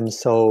 And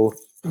so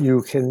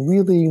you can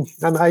really,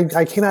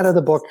 I came out of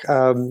the book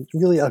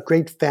really a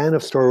great fan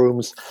of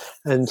storerooms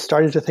and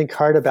started to think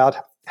hard about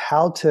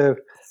how to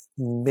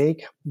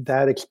make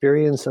that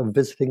experience of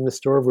visiting the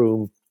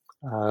storeroom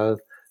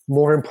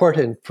more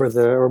important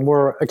or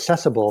more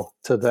accessible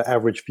to the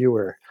average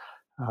viewer.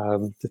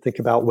 To think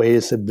about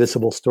ways that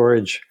visible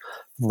storage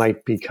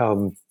might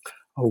become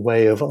a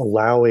way of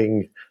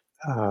allowing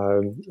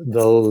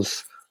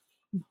those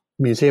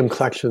museum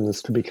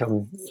collections to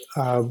become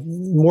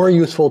more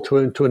useful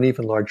to an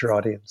even larger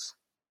audience.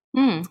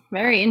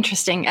 Very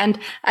interesting. And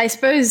I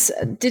suppose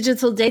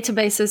digital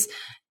databases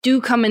do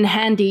come in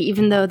handy,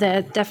 even though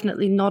they're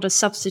definitely not a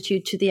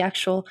substitute to the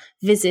actual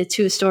visit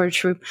to a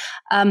storage room.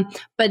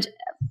 But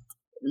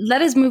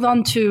let us move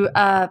on to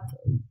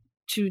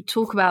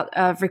talk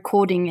about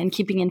recording and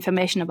keeping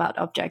information about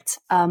objects.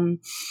 And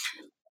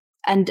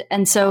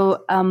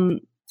so,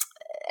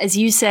 as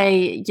you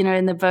say,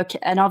 in the book,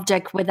 an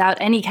object without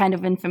any kind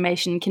of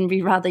information can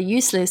be rather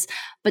useless.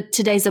 But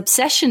today's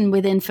obsession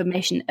with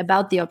information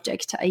about the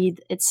object, i.e.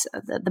 it's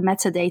the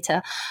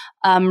metadata,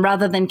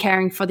 rather than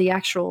caring for the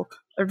actual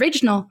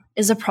original,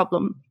 is a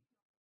problem.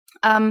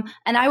 And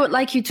I would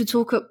like you to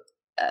talk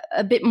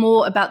a bit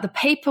more about the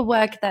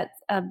paperwork that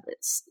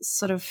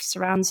sort of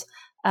surrounds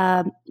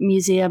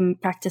museum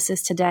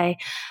practices today,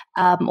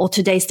 or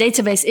today's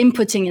database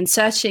inputting and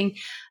searching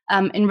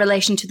in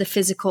relation to the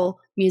physical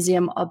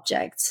museum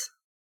objects.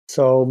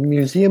 So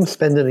museums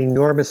spend an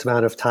enormous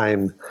amount of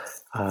time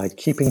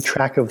keeping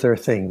track of their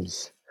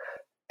things.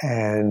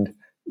 And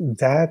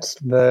that's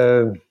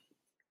the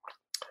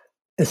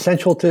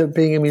essential to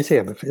being a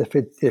museum.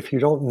 If you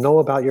don't know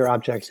about your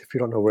objects, if you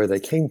don't know where they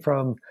came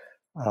from,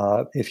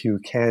 if you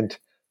can't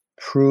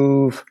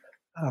prove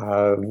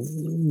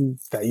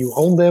that you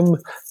own them,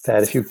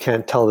 that if you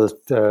can't tell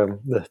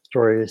the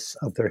stories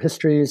of their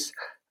histories,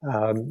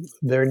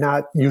 they're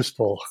not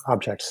useful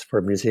objects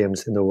for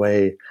museums in the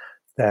way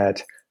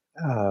that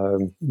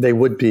they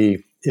would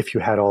be if you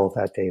had all of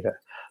that data.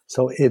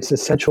 So it's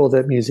essential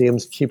that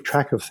museums keep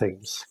track of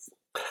things.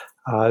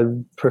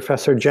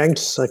 Professor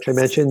Jenks, like I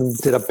mentioned,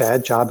 did a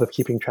bad job of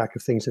keeping track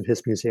of things in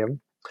his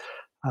museum.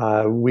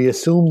 We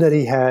assume that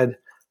he had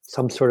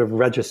some sort of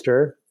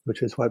register,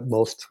 which is what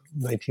most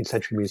 19th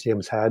century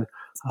museums had,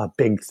 a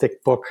big,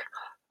 thick book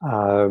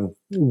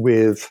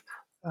with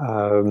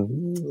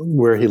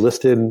where he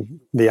listed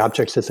the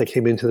objects as they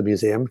came into the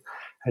museum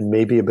and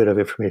maybe a bit of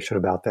information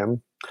about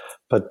them.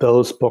 But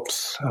those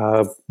books,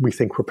 we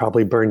think, were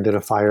probably burned in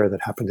a fire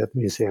that happened at the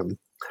museum.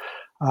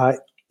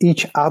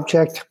 Each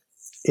object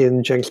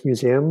in Jenks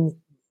Museum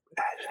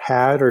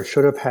had or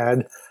should have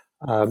had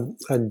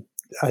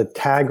a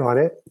tag on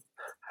it.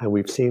 And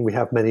we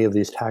have many of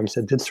these tags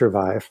that did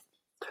survive,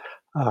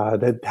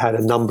 that had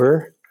a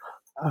number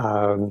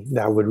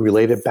that would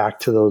relate it back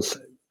to those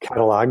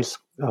catalogs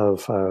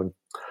of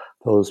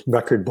those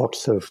record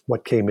books of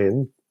what came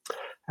in,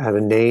 and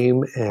a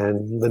name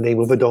and the name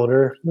of a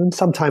donor, and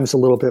sometimes a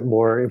little bit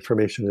more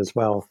information as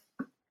well.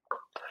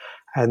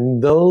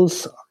 And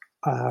those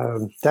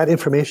that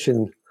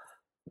information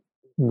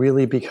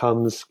really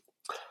becomes,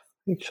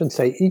 I shouldn't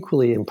say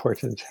equally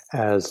important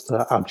as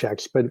the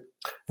objects, but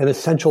an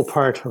essential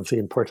part of the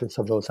importance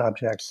of those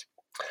objects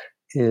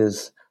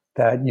is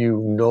that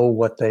you know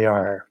what they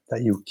are,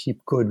 that you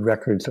keep good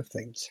records of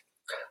things,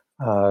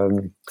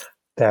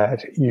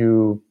 that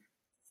you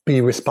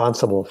be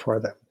responsible for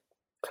them.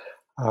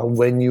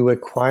 When you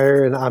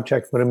acquire an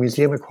object, when a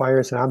museum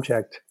acquires an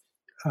object,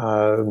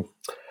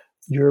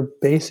 you're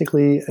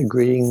basically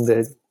agreeing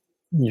that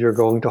you're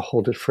going to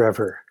hold it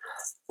forever,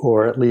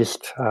 or at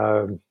least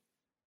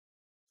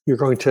you're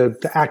going to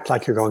act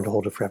like you're going to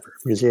hold it forever.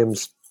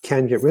 Museums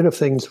can get rid of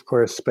things, of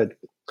course, but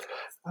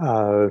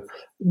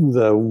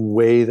the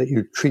way that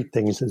you treat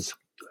things is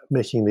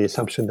making the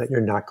assumption that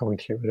you're not going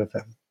to get rid of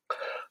them.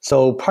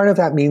 So part of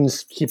that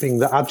means keeping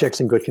the objects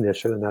in good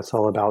condition, and that's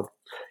all about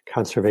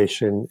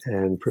conservation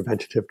and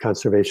preventative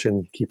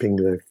conservation, keeping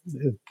the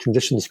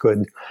conditions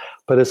good.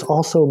 But it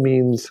also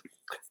means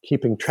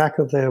keeping track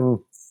of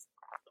them,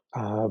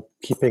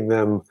 keeping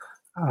a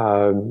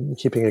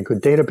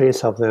good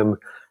database of them.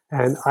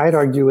 And I'd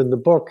argue in the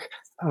book,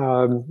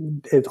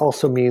 it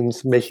also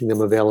means making them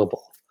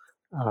available.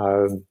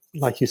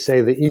 Like you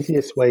say, the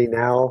easiest way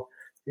now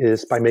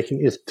is to make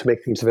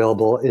things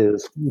available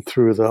is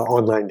through the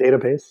online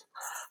database.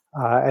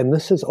 And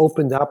this has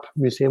opened up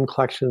museum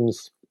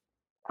collections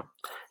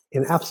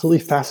in absolutely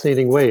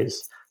fascinating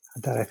ways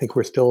that I think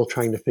we're still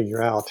trying to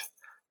figure out.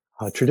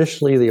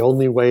 Traditionally, the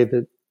only way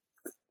that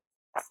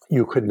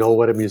you could know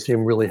what a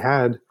museum really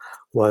had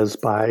was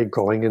by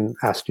going and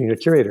asking a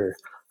curator,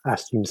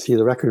 asking to see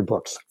the record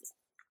books.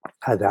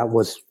 That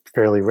was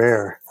fairly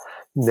rare.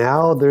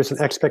 Now there's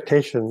an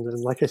expectation,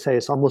 and like I say,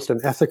 it's almost an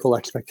ethical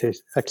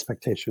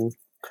expectation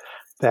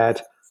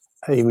that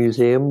a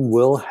museum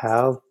will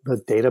have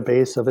the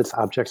database of its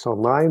objects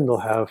online. They'll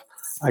have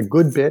a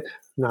good bit,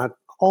 not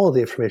all of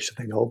the information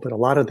they know, but a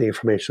lot of the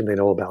information they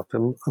know about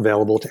them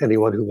available to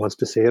anyone who wants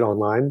to see it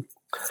online.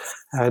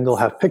 And they'll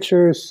have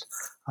pictures.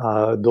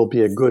 There'll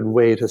be a good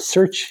way to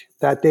search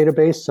that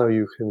database so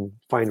you can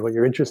find what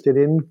you're interested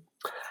in.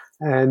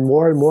 And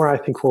more, I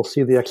think we'll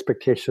see the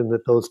expectation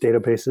that those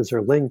databases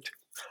are linked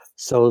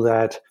so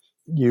that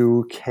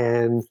you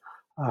can,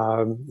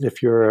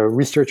 if you're a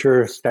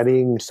researcher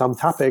studying some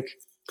topic,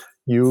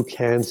 you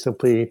can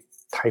simply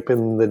type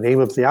in the name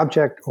of the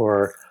object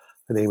or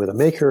the name of the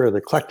maker or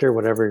the collector,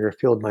 whatever your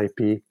field might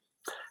be,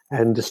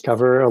 and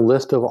discover a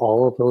list of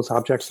all of those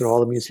objects in all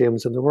the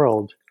museums in the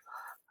world.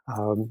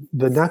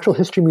 The natural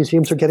history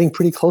museums are getting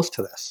pretty close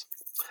to this.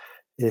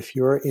 If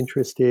you're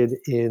interested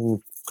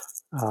in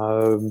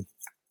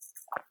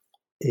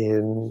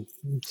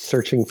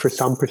searching for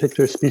some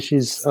particular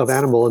species of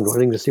animal and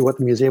wanting to see what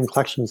the museum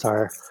collections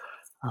are,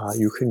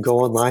 you can go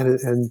online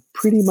and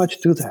pretty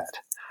much do that.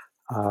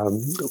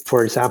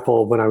 For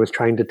example, when I was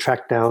trying to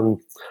track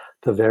down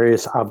the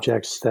various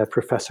objects that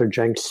Professor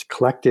Jenks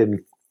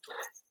collected,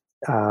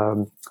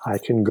 I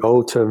can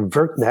go to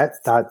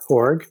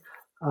vertnet.org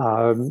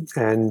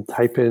and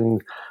type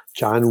in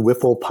John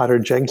Whipple Potter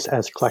Jenks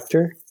as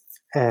collector,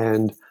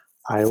 and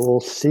I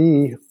will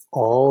see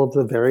all of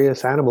the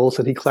various animals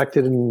that he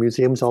collected in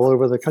museums all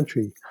over the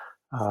country.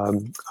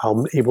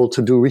 I'm able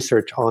to do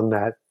research on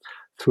that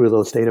through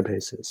those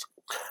databases.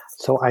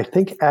 So I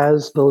think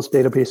as those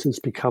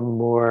databases become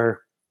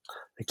more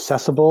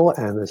accessible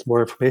and there's more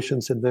information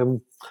in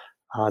them,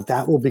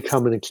 that will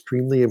become an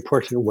extremely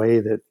important way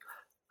that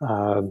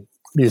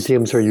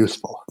museums are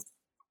useful.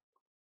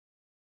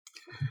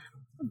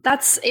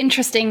 That's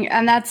interesting.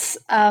 And that's,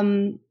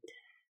 I'd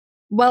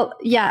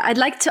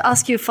like to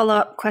ask you a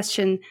follow-up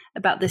question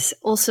about this.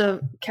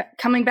 Also,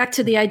 coming back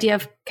to the idea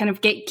of kind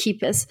of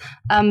gatekeepers,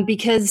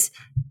 because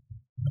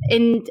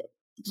in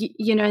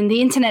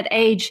the internet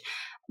age,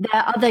 there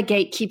are other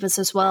gatekeepers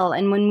as well.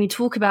 And when we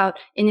talk about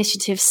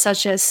initiatives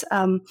such as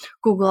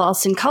Google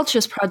Austin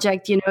Cultures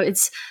Project,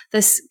 it's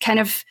this kind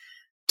of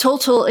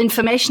total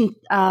information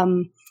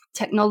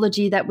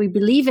technology that we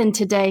believe in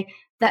today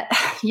that,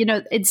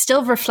 it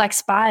still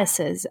reflects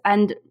biases.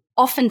 And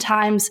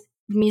oftentimes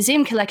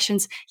museum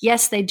collections,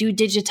 yes, they do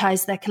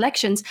digitize their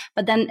collections,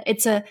 but then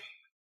it's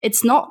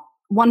not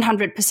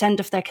 100%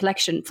 of their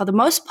collection. For the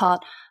most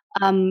part,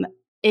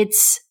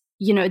 it's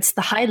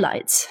the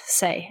highlights,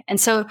 say.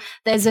 And so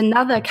there's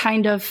another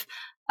kind of,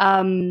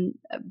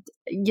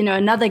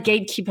 another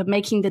gatekeeper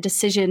making the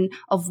decision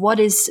of what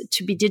is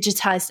to be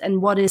digitized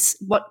and what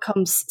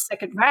comes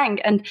second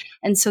rank. And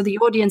so the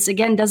audience,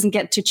 again, doesn't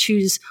get to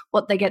choose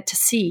what they get to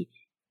see.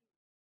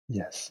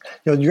 Yes.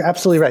 You're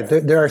absolutely right.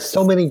 There are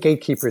so many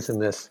gatekeepers in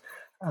this.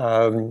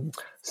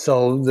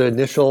 So the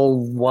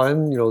initial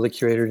one, the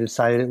curator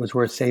decided it was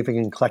worth saving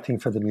and collecting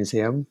for the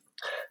museum.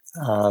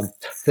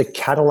 The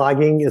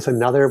cataloging is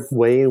another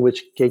way in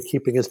which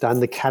gatekeeping is done.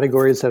 The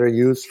categories that are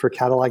used for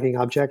cataloging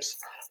objects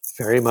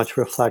very much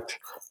reflect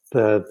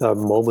the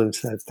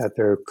moments that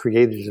they're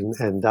created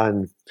and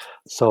done.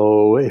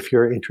 So if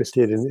you're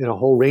interested in a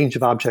whole range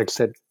of objects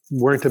that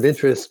weren't of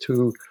interest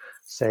to,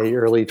 say,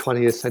 early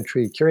 20th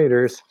century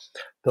curators,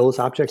 those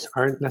objects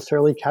aren't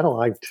necessarily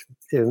cataloged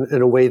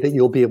in a way that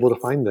you'll be able to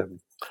find them.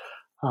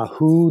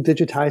 Who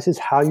digitizes,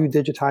 how you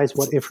digitize,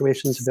 what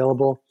information is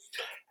available.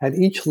 At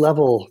each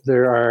level,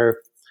 there are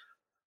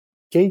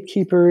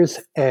gatekeepers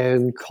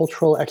and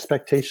cultural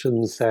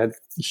expectations that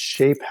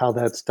shape how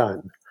that's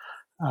done.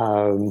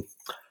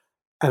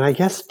 And I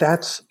guess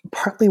that's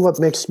partly what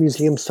makes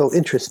museums so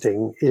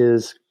interesting,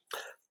 is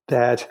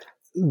that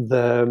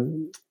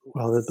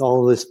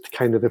all this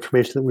kind of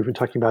information that we've been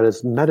talking about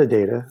is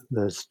metadata,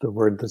 that's the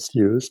word that's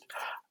used.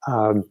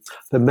 The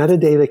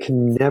metadata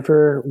can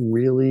never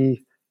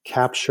really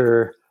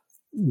capture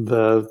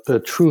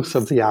the truth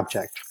of the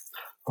object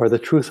or the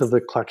truth of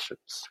the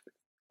collections.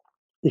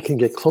 It can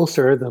get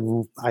closer.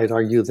 I'd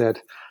argue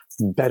that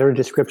better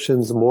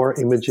descriptions, more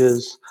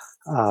images,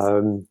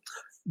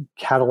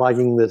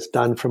 cataloging that's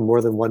done from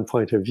more than one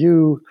point of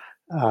view,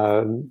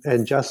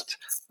 and just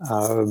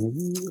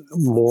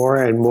more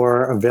and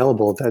more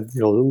available. That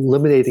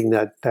eliminating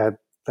that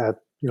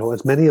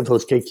as many of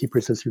those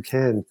gatekeepers as you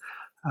can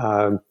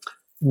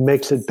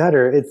makes it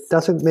better. It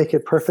doesn't make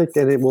it perfect,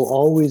 and it will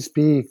always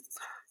be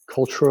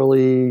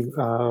culturally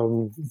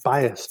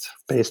biased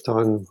based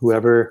on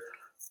whoever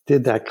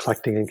did that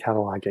collecting and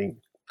cataloging.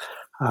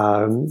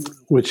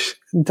 Which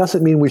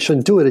doesn't mean we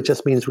shouldn't do it. It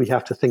just means we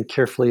have to think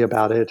carefully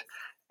about it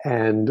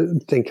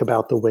and think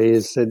about the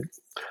ways that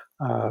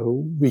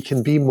we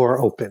can be more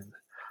open.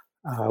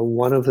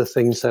 One of the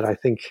things that I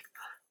think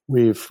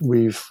we've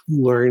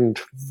learned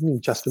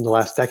just in the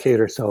last decade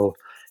or so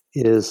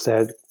is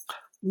that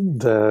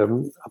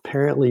the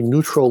apparently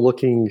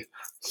neutral-looking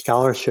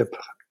scholarship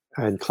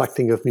and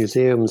collecting of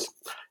museums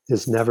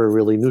is never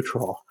really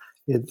neutral.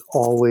 It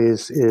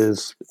always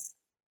is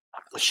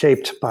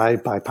shaped by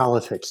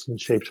politics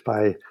and shaped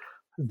by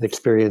the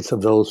experience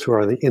of those who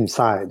are on the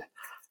inside.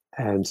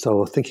 And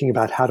so thinking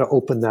about how to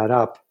open that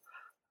up,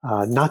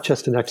 not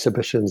just in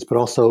exhibitions, but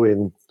also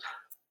in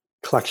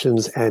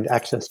collections and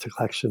access to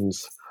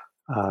collections,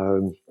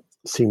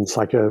 seems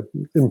like an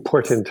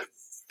important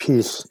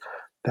piece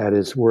that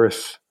is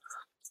worth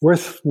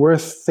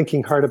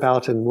thinking hard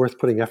about and worth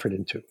putting effort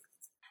into.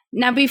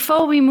 Now,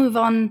 before we move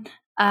on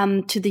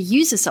to the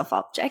uses of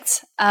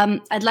objects,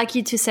 I'd like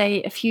you to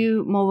say a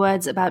few more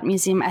words about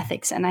museum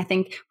ethics. And I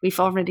think we've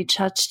already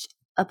touched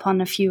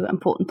upon a few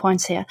important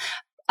points here.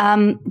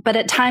 But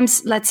at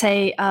times, let's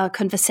say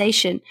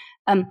conservation,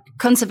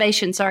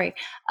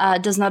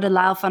 does not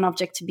allow for an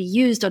object to be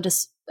used or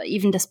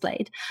even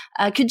displayed.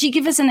 Could you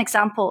give us an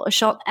example, a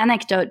short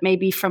anecdote,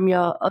 maybe from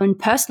your own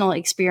personal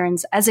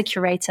experience as a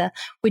curator,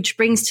 which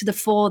brings to the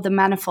fore the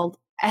manifold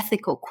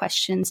ethical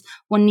questions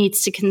one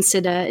needs to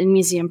consider in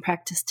museum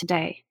practice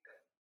today?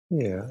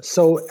 Yeah,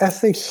 so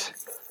ethics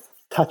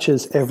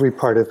touches every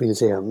part of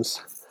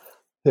museums.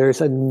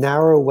 There's a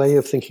narrow way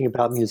of thinking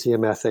about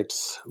museum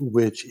ethics,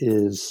 which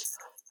is,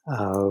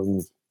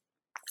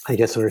 I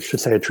guess I should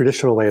say, a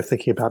traditional way of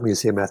thinking about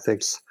museum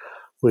ethics,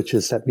 which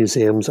is that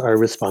museums are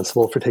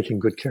responsible for taking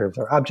good care of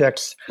their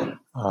objects,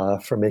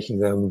 for making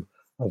them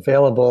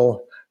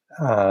available,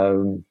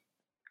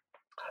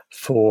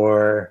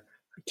 for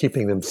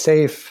keeping them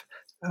safe.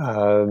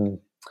 I'd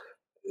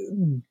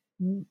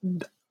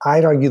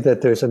argue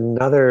that there's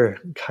another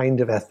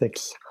kind of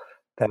ethics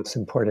that's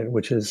important,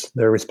 which is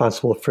they're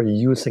responsible for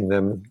using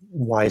them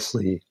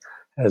wisely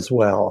as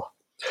well.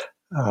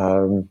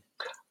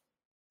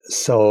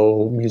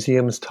 So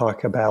museums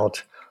talk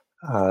about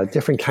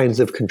different kinds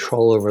of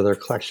control over their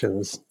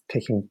collections,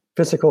 taking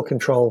physical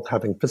control,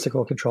 having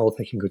physical control,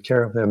 taking good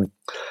care of them,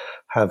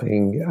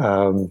 having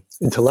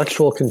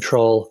intellectual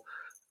control,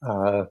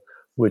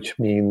 which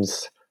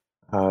means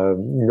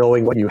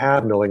knowing what you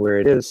have, knowing where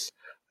it is,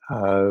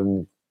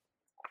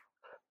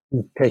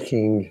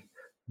 taking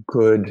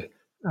good,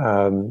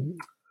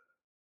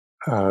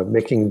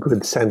 making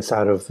good sense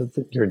out of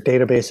your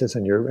databases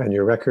and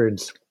your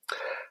records.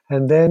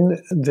 And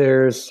then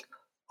there's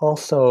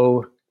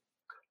also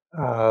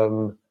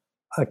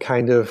a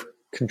kind of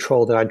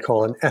control that I'd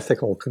call an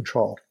ethical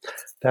control.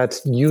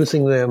 That's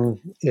using them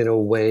in a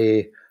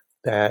way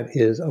that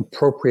is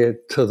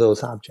appropriate to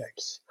those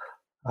objects.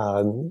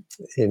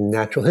 In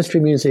natural history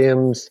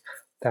museums,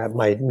 that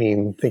might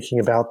mean thinking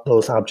about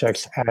those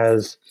objects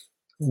as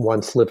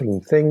once living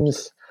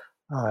things.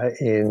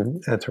 In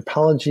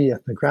anthropology,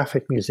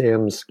 ethnographic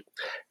museums,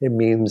 it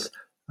means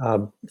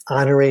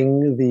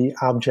honoring the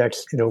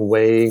objects in a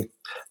way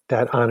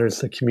that honors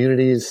the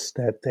communities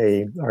that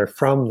they are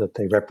from, that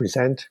they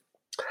represent.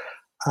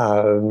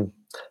 And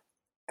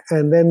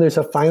then there's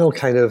a final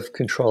kind of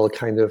control,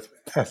 kind of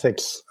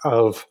ethics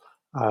of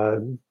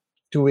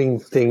doing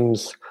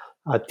things,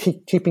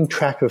 keeping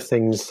track of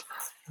things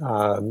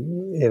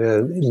in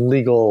a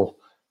legal,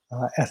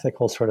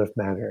 ethical sort of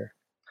manner.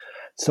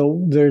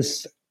 So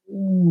there's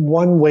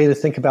one way to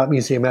think about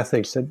museum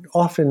ethics that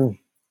often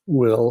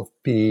will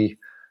be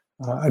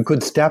a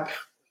good step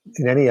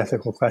in any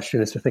ethical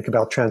question is to think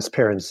about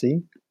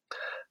transparency,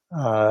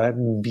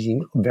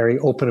 being very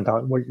open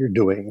about what you're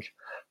doing,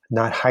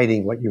 not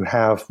hiding what you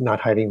have, not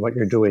hiding what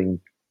you're doing.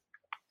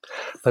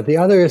 But the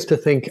other is to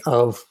think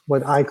of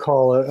what I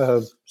call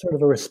a sort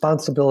of a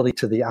responsibility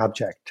to the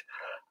object,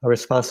 a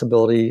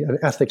responsibility, an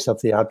ethics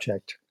of the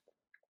object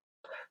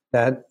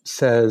that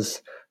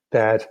says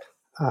that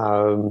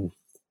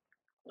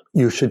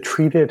you should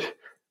treat it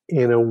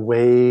in a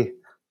way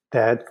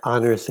that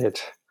honors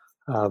it,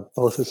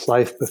 both its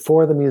life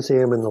before the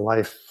museum and the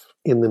life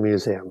in the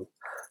museum.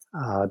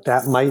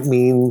 That might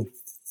mean,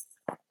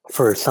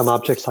 for some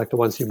objects like the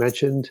ones you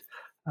mentioned,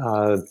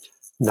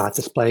 not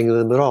displaying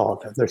them at all,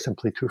 that they're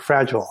simply too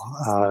fragile.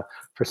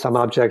 For some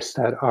objects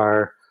that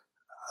are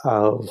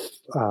of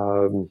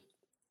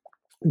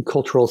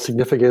cultural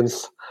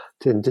significance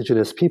to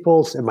indigenous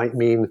peoples, it might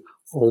mean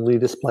only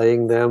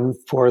displaying them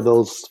for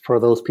those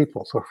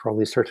peoples or for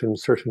only certain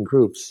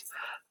groups.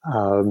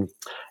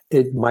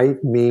 It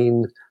might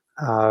mean,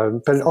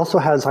 but it also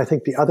has, I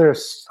think, the other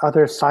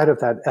side of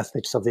that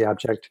ethics of the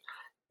object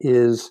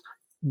is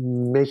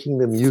making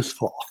them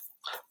useful.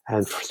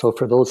 And so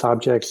for those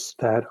objects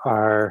that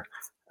are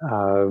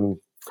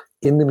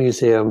in the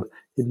museum,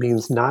 it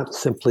means not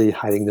simply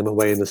hiding them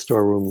away in the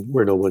storeroom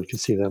where no one can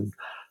see them,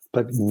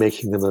 but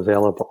making them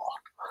available.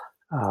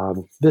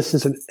 This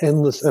is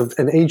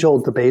an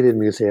age-old debate in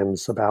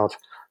museums about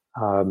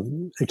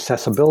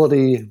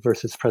accessibility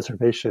versus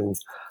preservation,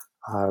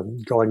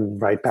 going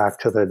right back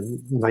to the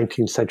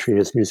 19th century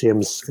as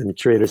museums and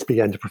curators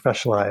began to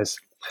professionalize.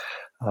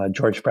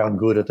 George Brown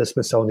Goode at the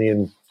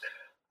Smithsonian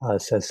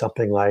says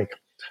something like,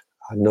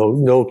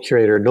 no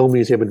curator, no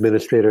museum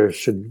administrator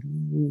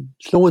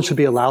no one should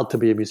be allowed to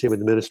be a museum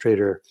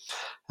administrator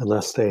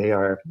unless they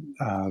are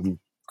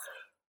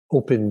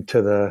open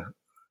to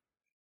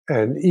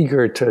and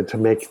eager to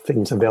make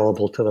things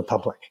available to the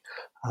public.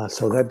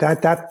 So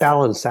that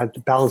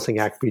balancing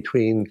act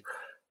between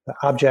the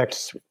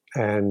objects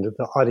and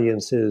the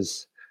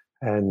audiences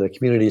and the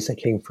communities they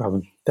came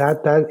from,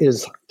 that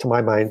is, to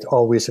my mind,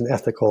 always an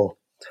ethical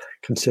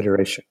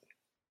consideration.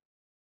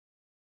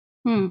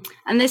 And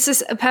this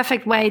is a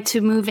perfect way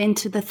to move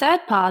into the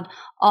third part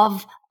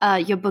of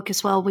your book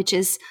as well, which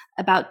is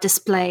about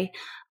display.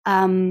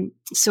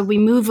 So we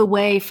move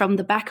away from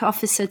the back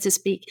office, so to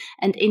speak,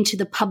 and into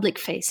the public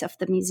face of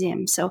the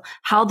museum. So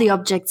how the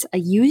objects are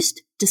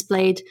used,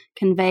 displayed,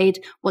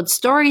 conveyed, what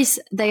stories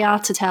they are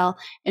to tell,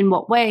 in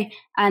what way,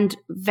 and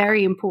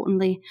very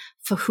importantly,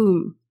 for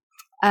whom.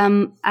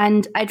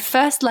 And I'd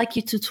first like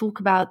you to talk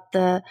about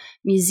the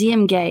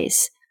museum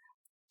gaze.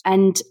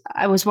 And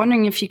I was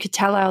wondering if you could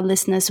tell our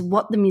listeners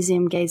what the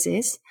museum gaze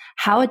is,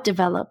 how it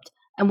developed,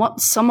 and what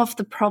some of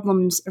the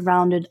problems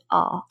around it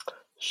are.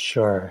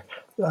 Sure.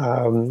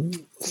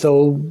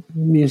 So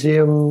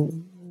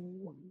museum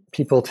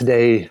people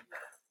today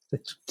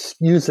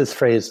use this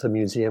phrase, the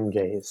museum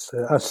gaze,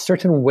 a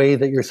certain way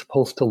that you're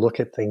supposed to look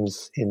at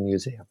things in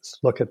museums,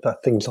 look at the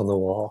things on the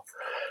wall.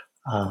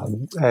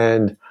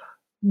 And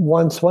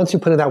once you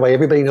put it that way,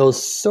 everybody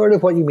knows sort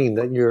of what you mean,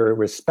 that you're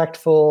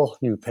respectful,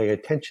 you pay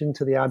attention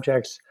to the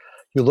objects,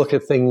 you look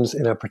at things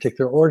in a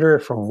particular order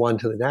from one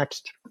to the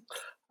next.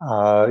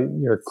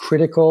 You're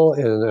critical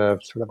in a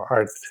sort of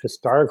art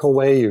historical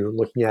way. You're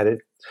looking at it.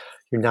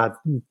 You're not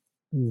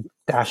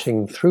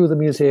dashing through the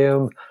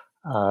museum.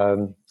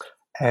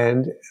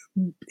 And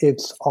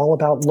it's all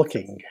about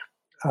looking.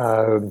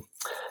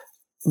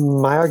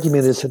 My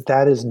argument is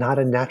that is not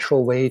a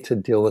natural way to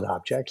deal with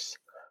objects.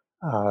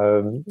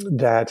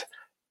 That,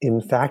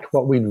 in fact,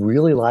 what we'd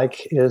really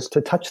like is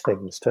to touch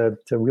things, to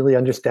really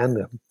understand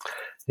them.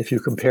 If you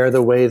compare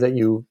the way that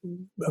you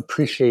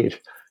appreciate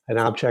an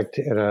object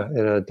in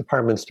a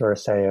department store,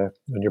 say,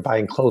 when you're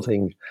buying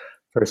clothing,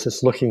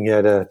 versus looking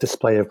at a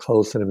display of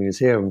clothes in a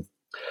museum,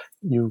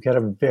 you get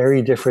a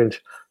very different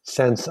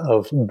sense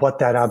of what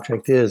that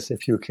object is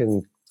if you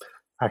can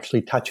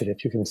actually touch it,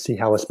 if you can see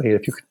how it's made,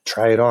 if you can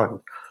try it on.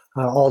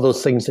 All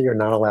those things that you're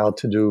not allowed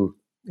to do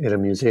in a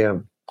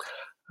museum.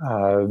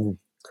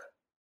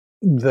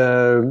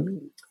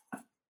 The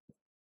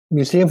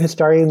museum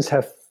historians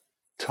have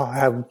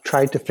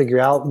tried to figure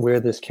out where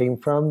this came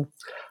from.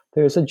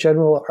 There's a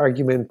general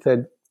argument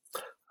that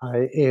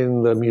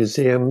in the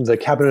museum, the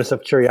cabinets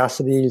of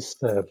curiosities,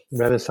 the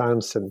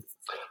Renaissance and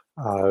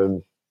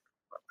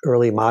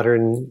early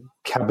modern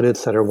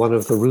cabinets that are one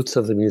of the roots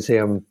of the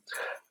museum,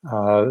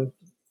 the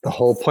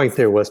whole point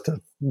there was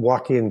to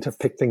walk in, to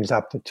pick things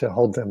up, to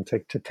hold them,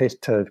 to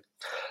taste, to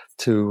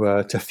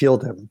feel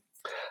them.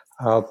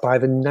 By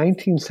the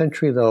 19th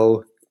century,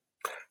 though,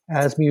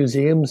 as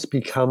museums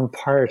become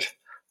part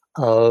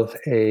of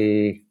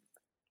a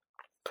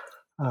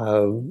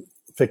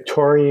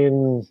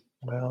Victorian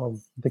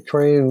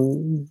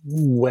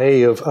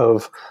way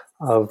of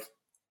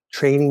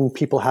training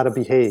people how to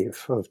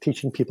behave, of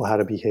teaching people how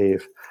to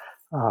behave,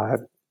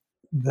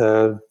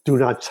 the do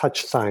not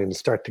touch signs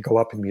start to go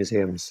up in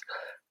museums.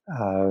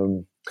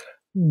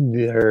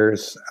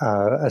 There's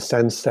a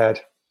sense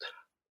that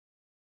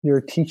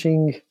you're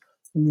teaching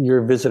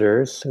your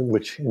visitors,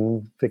 which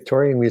in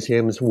Victorian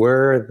museums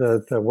were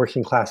the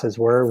working classes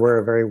were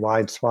a very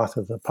wide swath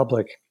of the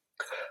public,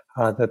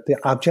 that the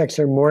objects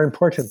are more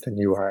important than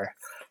you are,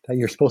 that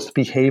you're supposed to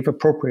behave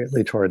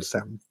appropriately towards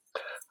them.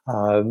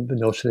 The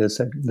notion is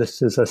that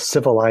this is a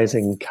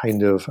civilizing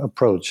kind of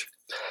approach.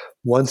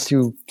 Once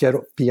you get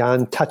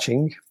beyond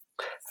touching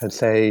and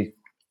say,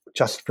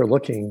 just for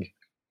looking,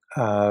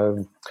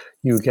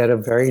 you get a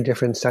very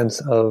different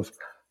sense of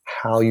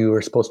how you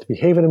are supposed to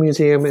behave in a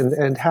museum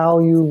and how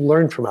you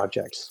learn from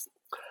objects.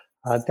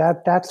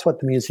 That's what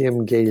the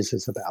museum gaze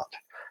is about.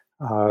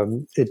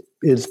 It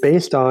is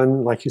based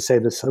on, like you say,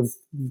 this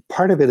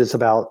part of it is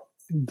about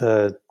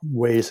the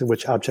ways in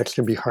which objects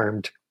can be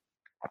harmed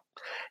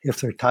if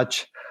they're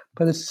touched,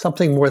 but it's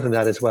something more than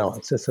that as well.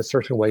 It's just a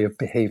certain way of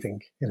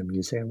behaving in a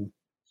museum.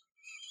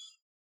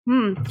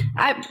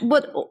 I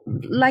would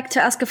like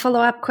to ask a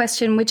follow-up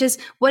question, which is,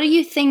 what do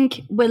you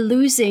think we're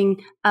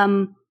losing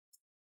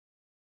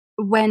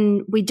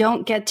when we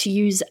don't get to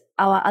use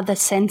our other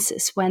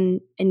senses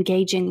when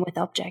engaging with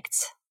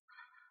objects?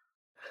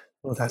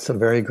 Well, that's a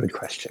very good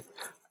question.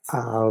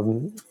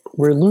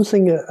 We're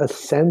losing a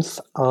sense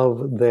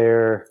of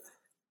their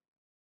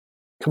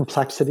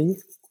complexity.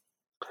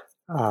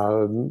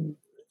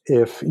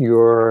 If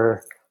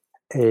you're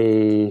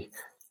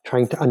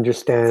trying to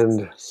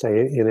understand,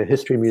 say, in a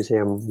history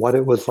museum, what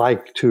it was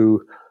like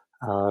to,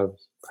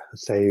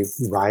 say,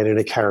 ride in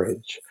a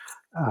carriage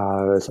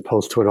as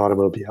opposed to an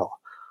automobile,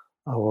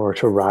 or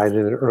to ride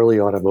in an early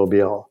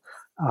automobile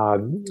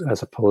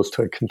as opposed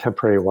to a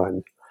contemporary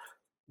one.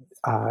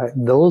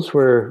 Those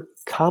were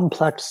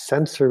complex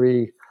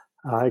sensory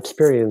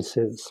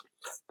experiences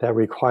that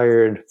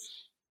required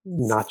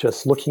not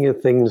just looking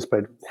at things,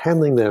 but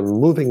handling them,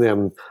 moving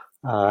them,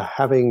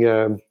 having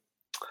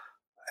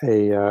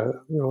it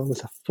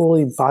was a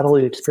fully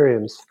bodily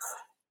experience.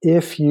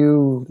 If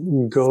you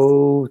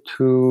go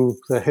to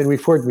the Henry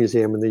Ford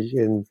Museum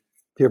in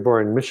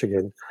Dearborn,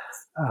 Michigan,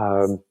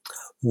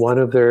 one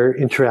of their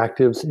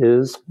interactives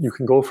is you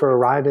can go for a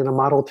ride in a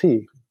Model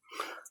T.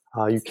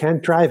 You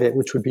can't drive it,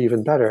 which would be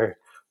even better,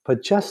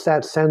 but just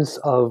that sense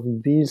of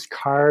these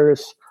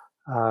cars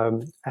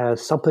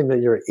as something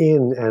that you're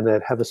in and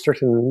that have a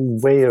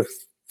certain way of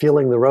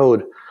feeling the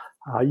road,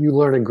 you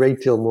learn a great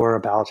deal more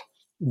about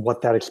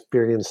what that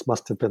experience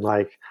must have been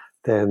like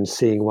than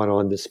seeing one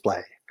on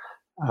display.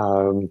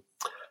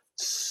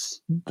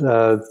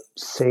 The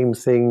same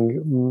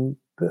thing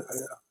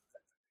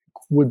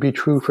would be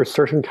true for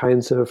certain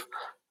kinds of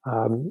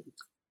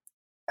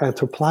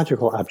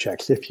anthropological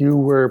objects. If you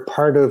were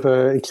part of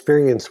an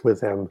experience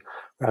with them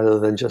rather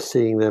than just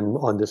seeing them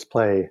on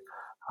display,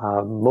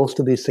 most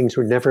of these things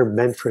were never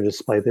meant for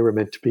display. They were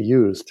meant to be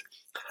used.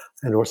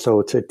 And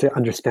also to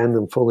understand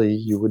them fully,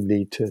 you would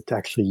need to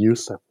actually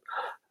use them.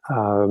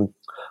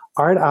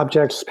 Art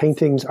objects,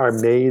 paintings are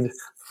made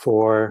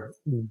for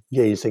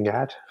gazing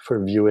at,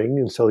 for viewing,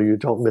 and so you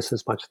don't miss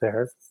as much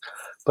there.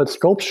 But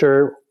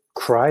sculpture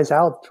cries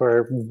out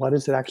for what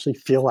does it actually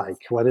feel like?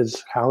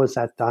 How is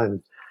that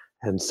done?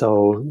 And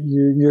so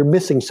you're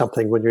missing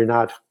something when you're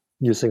not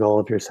using all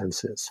of your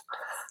senses.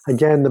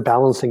 Again, the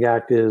balancing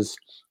act is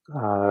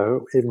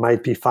it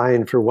might be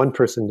fine for one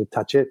person to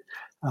touch it.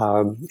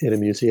 In a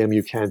museum,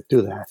 you can't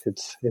do that.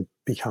 It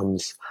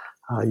becomes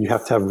you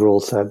have to have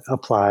rules that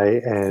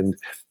apply, and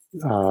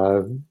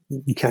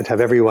you can't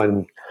have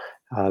everyone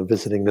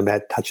visiting the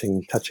Met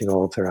touching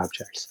all of their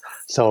objects.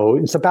 So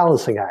it's a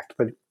balancing act,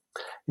 but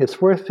it's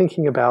worth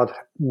thinking about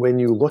when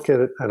you look at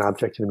an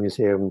object in a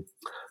museum,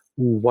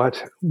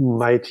 what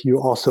might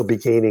you also be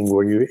gaining?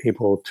 Were you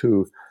able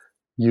to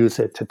use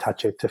it, to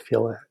touch it, to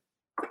feel it?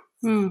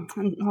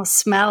 Or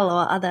smell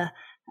or other...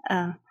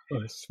 or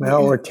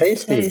smell or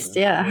taste. Taste,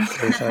 yeah.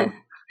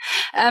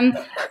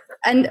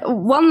 And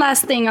one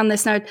last thing on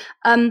this note,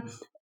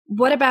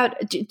 what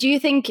about, do you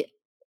think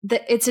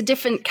that it's a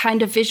different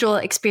kind of visual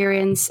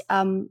experience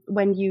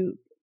when you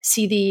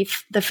see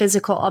the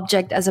physical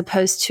object as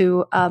opposed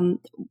to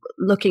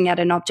looking at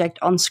an object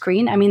on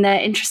screen? I mean, there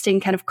are interesting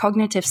kind of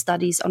cognitive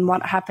studies on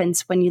what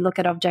happens when you look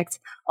at objects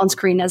on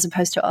screen as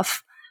opposed to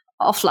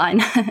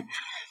offline.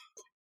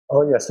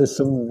 Oh, yes. There's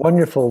some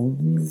wonderful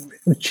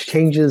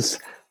changes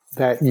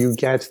that you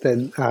get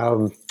that,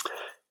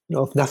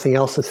 if nothing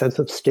else, a sense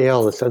of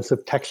scale, a sense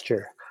of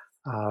texture.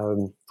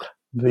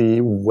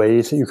 The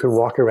ways that you can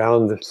walk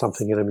around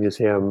something in a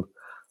museum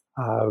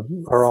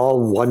are all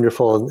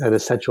wonderful and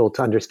essential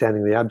to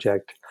understanding the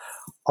object.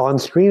 On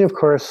screen, of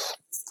course,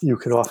 you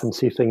can often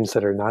see things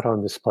that are not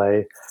on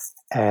display,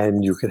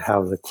 and you can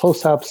have the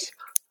close-ups.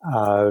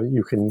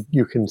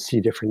 You can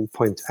see different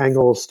point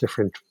angles,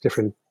 different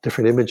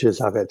images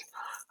of it.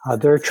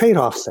 There are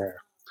trade-offs there.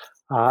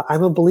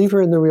 I'm a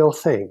believer in the real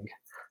thing,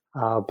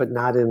 but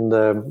not in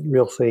the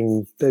real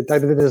thing. That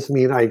doesn't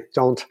mean I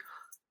don't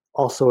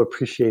also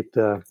appreciate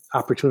the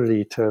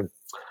opportunity to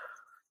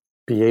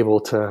be able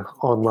to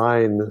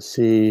online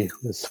see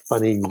this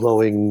funny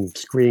glowing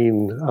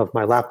screen of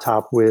my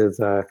laptop with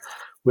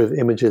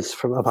images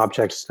of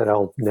objects that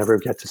I'll never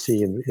get to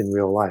see in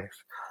real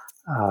life.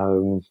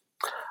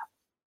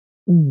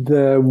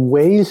 The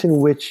ways in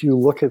which you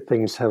look at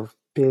things have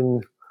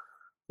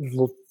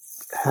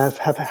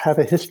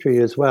a history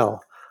as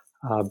well.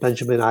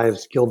 Benjamin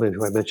Ives Gilman,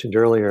 who I mentioned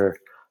earlier,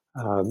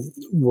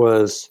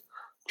 was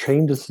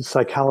trained as a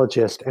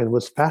psychologist and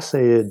was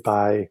fascinated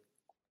by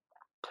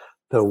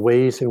the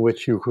ways in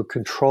which you could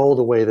control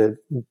the way that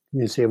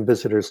museum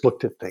visitors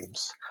looked at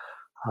things.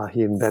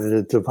 He invented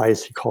a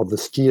device he called the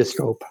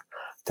skioscope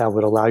that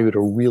would allow you to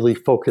really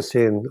focus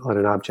in on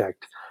an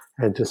object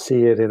and to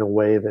see it in a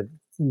way that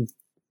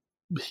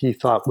he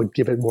thought would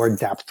give it more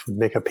depth, would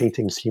make a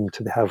painting seem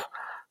to have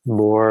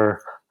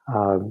more,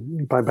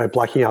 by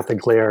blocking out the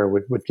glare,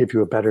 would give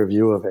you a better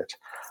view of it.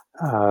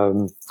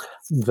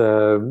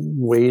 The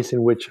ways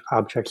in which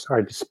objects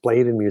are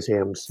displayed in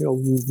museums,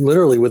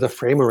 literally with a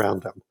frame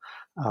around them,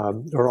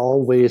 are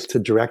all ways to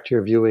direct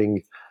your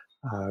viewing.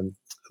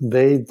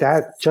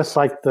 That just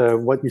like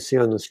what you see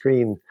on the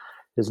screen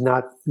is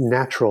not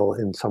natural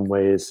in some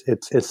ways.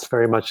 It's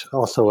very much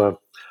also a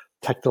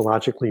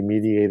technologically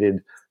mediated,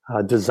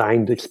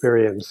 designed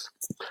experience,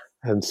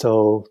 and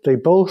so they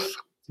both,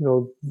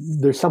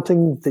 there's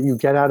something that you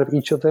get out of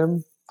each of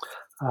them.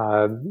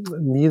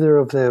 Neither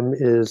of them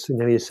is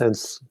in any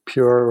sense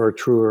pure or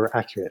true or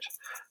accurate.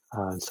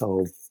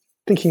 So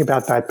thinking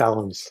about that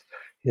balance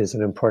is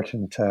an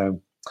important,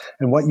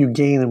 and what you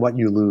gain and what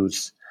you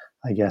lose,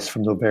 I guess,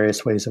 from the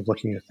various ways of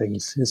looking at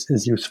things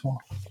is useful.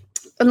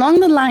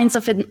 Along the lines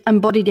of an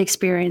embodied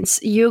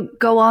experience, you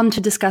go on to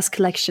discuss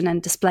collection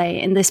and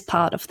display in this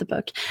part of the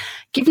book.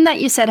 Given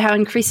that you said how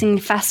increasingly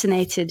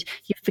fascinated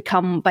you've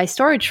become by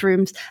storage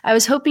rooms, I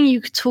was hoping you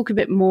could talk a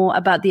bit more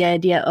about the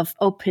idea of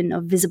open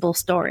or visible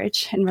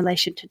storage in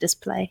relation to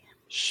display.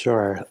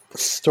 Sure.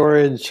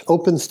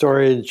 Open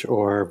storage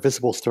or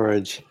visible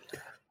storage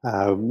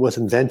was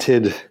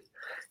invented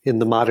in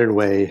the modern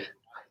way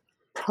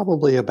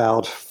probably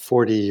about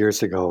 40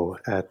 years ago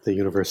at the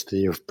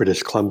University of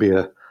British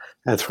Columbia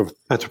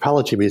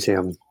Anthropology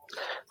Museum.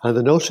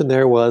 The notion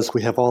there was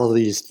we have all of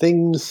these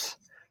things,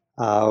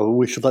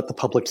 we should let the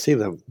public see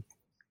them.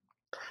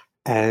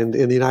 And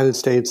in the United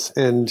States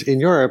and in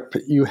Europe,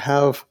 you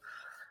have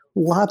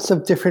lots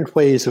of different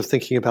ways of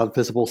thinking about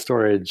visible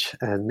storage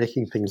and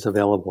making things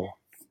available.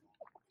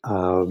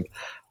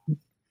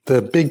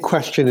 The big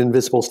question in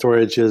visible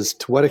storage is,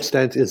 to what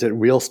extent is it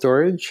real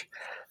storage?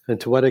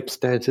 And to what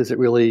extent is it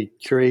really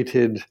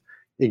curated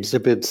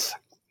exhibits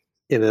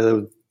in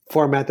a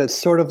format that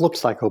sort of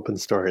looks like open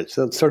storage,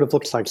 that sort of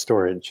looks like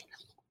storage?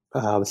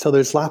 So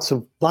there's lots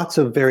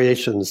of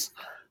variations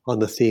on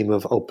the theme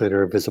of open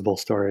or visible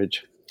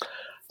storage.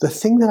 The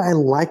thing that I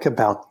like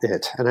about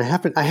it, and I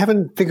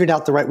haven't figured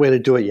out the right way to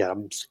do it yet.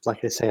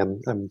 Like I say,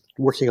 I'm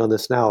working on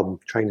this now. I'm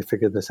trying to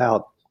figure this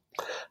out.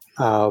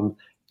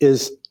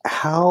 Is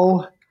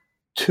how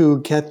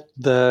to get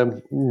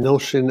the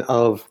notion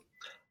of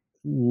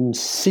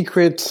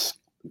secrets,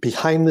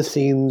 behind the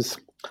scenes,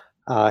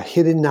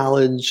 hidden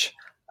knowledge,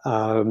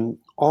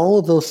 all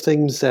of those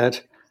things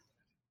that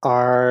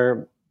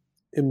are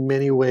in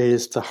many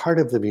ways the heart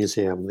of the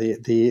museum,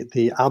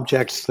 the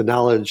objects, the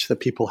knowledge that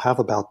people have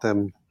about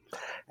them,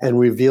 and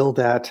reveal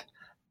that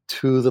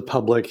to the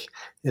public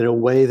in a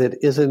way that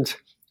isn't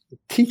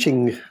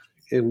teaching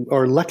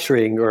or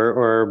lecturing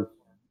or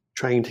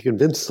trying to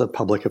convince the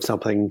public of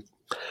something,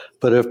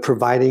 but of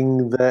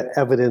providing the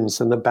evidence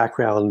and the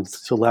background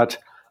to let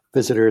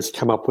visitors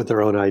come up with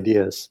their own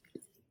ideas.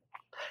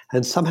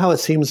 And somehow it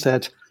seems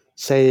that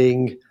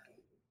saying,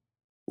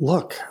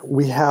 look,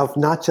 we have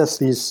not just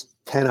these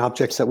 10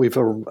 objects that we've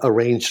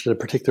arranged in a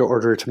particular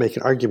order to make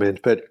an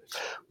argument, but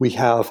we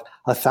have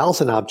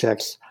 1,000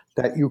 objects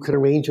that you can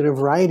arrange in a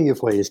variety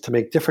of ways to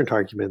make different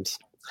arguments.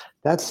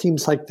 That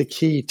seems like the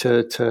key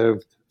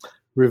to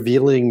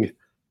revealing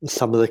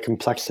some of the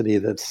complexity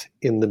that's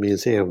in the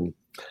museum.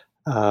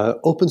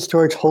 Open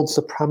storage holds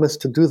the promise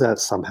to do that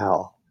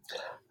somehow.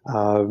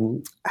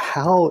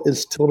 How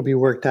is still to be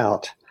worked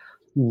out.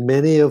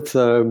 Many of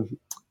the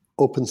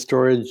open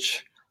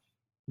storage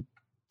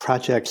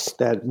projects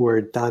that were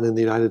done in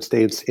the United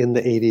States in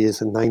the 80s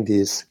and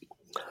 90s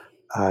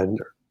and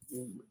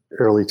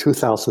early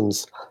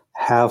 2000s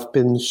have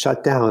been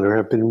shut down or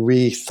have been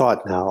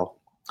rethought now.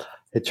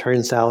 It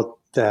turns out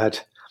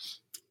that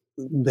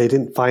they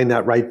didn't find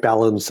that right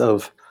balance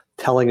of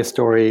telling a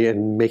story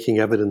and making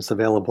evidence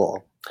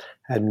available.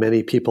 And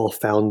many people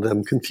found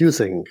them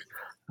confusing.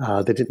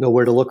 They didn't know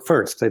where to look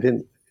first. They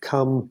didn't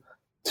come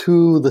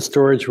to the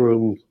storage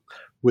room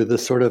with the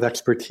sort of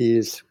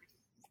expertise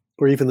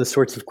or even the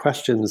sorts of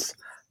questions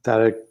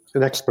that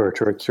an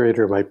expert or a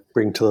curator might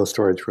bring to those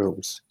storage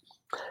rooms.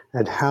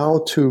 And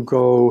how to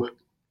go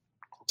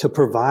to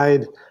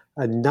provide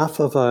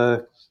enough of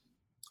a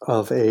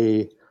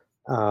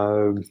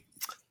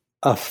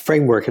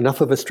framework,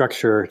 enough of a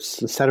structure, a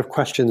set of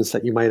questions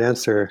that you might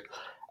answer,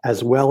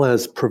 as well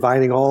as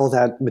providing all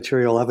that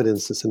material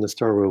evidence that's in the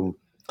storeroom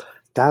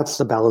that's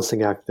the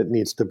balancing act that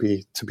needs to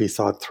be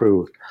thought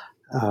through.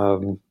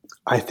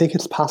 I think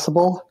it's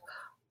possible,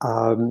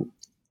 and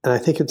I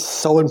think it's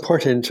so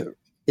important,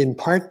 in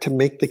part to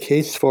make the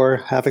case for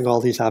having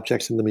all these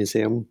objects in the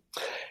museum,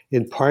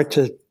 in part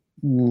to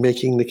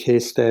making the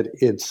case that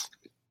it's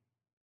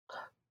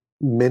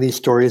many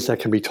stories that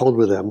can be told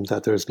with them,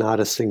 that there's not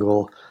a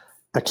single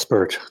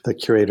expert, the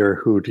curator,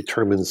 who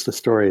determines the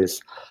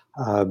stories.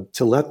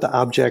 To let the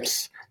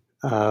objects,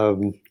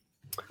 to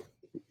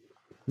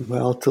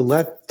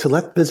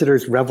let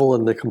visitors revel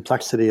in the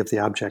complexity of the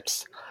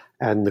objects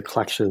and the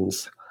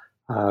collections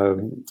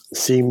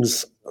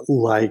seems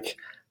like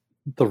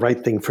the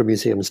right thing for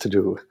museums to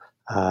do.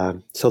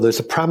 So there's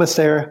a promise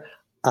there.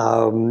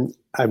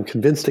 I'm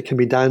convinced it can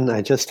be done.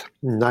 I'm just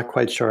not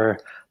quite sure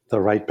the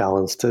right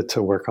balance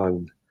to work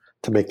on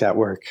to make that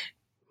work.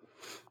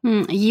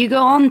 You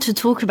go on to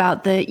talk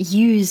about the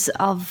use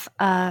of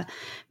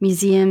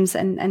museums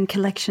and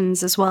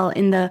collections as well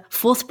in the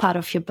fourth part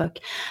of your book.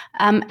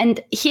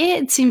 And here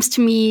it seems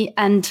to me,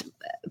 and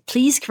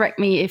please correct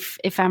me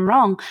if I'm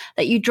wrong,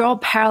 that you draw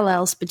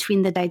parallels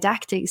between the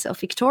didactics of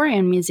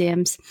Victorian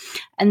museums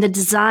and the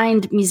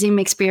designed museum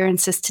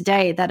experiences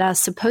today that are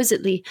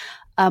supposedly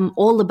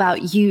all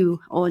about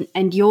you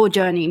and your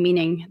journey,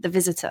 meaning the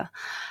visitor.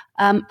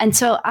 And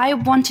so I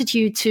wanted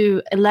you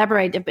to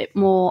elaborate a bit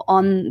more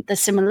on the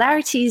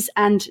similarities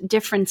and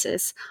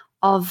differences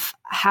of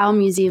how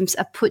museums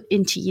are put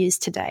into use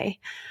today.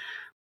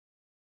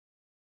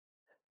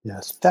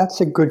 Yes, that's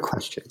a good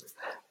question.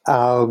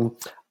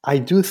 I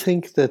do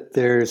think that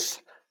there's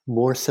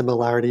more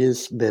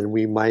similarities than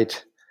we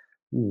might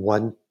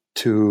want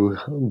to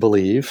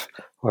believe,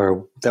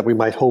 or that we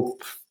might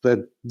hope.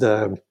 That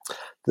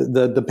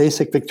the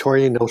basic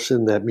Victorian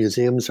notion that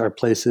museums are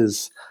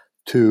places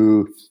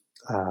to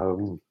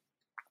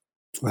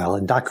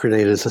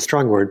indoctrinate is a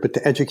strong word, but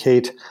to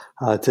educate,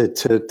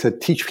 to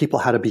teach people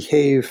how to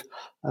behave,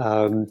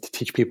 to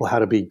teach people how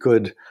to be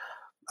good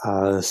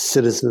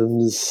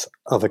citizens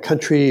of a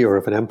country or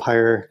of an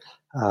empire.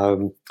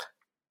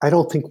 I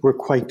don't think we're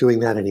quite doing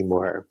that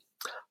anymore.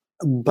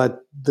 But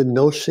the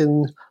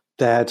notion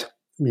that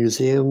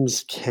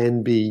museums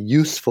can be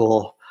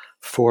useful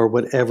for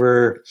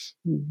whatever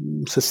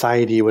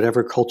society,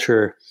 whatever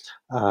culture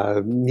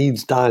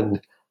needs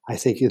done, I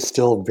think is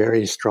still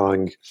very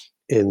strong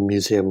in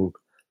in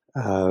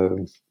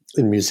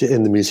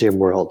the museum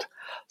world.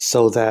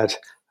 So that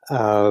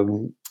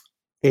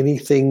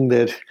anything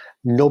that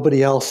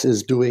nobody else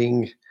is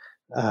doing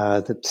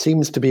that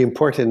seems to be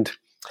important,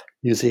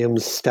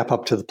 museums step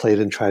up to the plate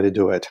and try to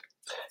do it.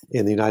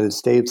 In the United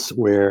States,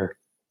 where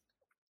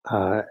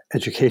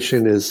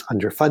education is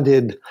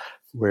underfunded,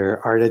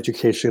 where art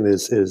education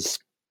is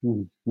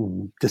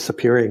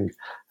disappearing,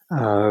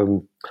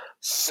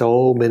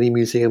 so many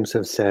museums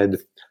have said,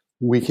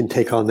 we can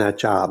take on that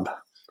job.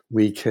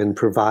 We can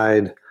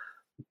provide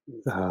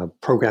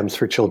programs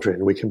for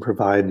children. We can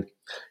provide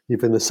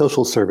even the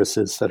social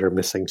services that are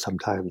missing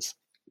sometimes.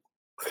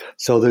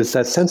 So there's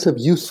that sense of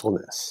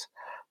usefulness.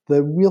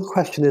 The real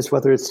question is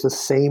whether it's the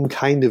same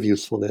kind of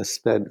usefulness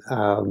that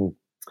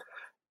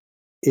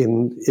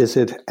is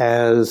it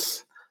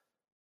as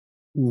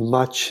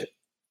much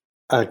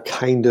a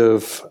kind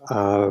of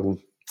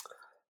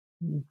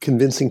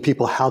convincing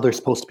people how they're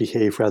supposed to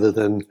behave rather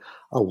than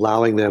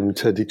allowing them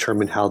to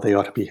determine how they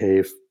ought to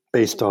behave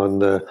based on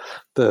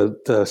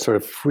the sort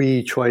of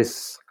free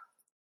choice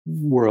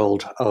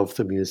world of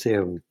the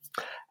museum.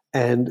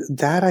 And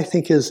that, I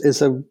think,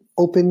 is an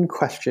open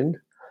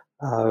question.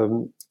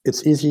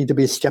 It's easy to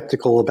be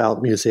skeptical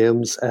about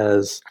museums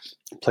as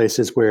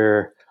places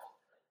where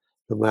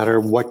no matter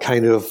what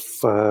kind of,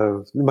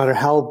 no matter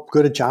how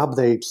good a job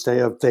they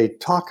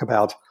talk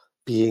about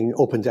being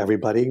open to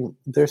everybody,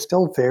 they're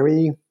still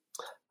very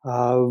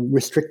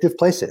restrictive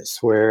places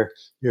where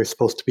you're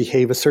supposed to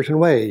behave a certain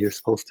way. You're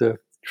supposed to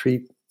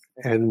treat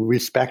and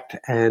respect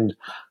and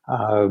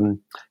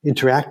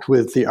interact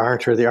with the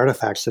art or the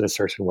artifacts in a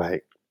certain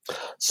way.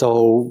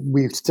 So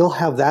we still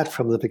have that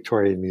from the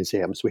Victorian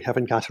museums. We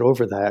haven't gotten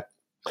over that.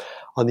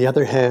 On the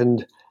other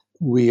hand,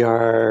 we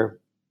are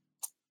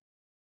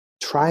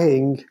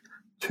trying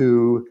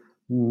to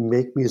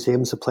make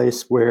museums a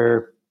place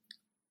where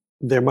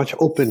they're much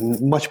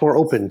more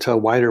open to a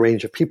wider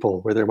range of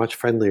people, where they're much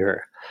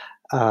friendlier,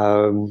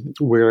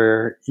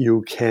 where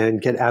you can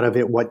get out of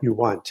it what you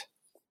want.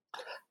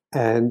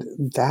 And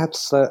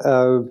that's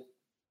a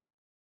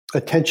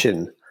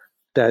tension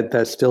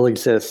that still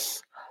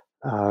exists.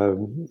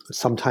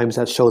 Sometimes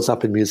that shows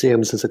up in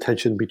museums as a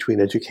tension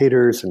between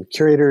educators and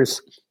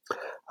curators.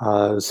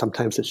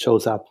 Sometimes it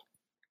shows up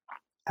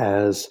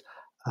as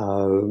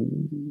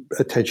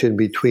a tension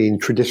between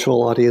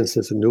traditional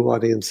audiences and new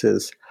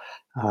audiences.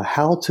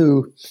 How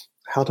to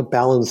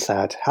balance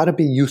that, how to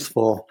be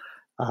useful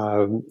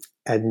and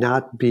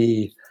not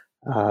be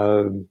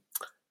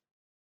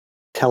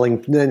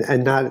telling,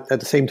 and not at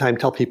the same time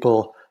tell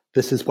people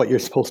this is what you're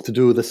supposed to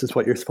do, this is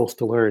what you're supposed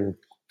to learn,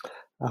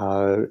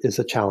 is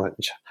a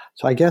challenge.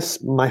 So I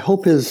guess my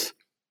hope is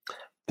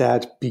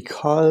that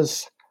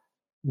because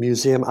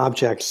museum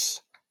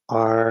objects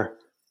are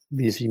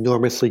these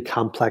enormously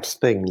complex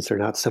things. They're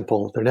not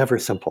simple. They're never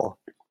simple.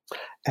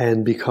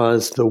 And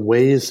because the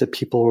ways that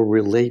people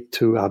relate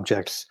to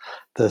objects,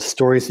 the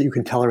stories that you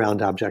can tell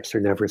around objects are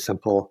never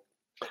simple.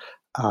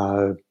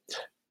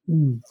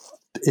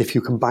 If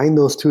you combine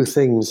those two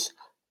things,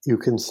 you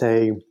can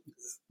say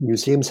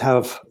museums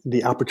have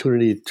the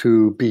opportunity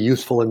to be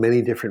useful in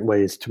many different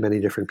ways to many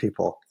different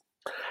people.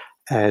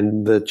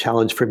 And the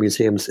challenge for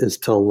museums is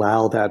to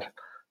allow that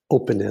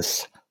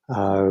openness,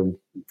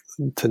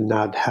 to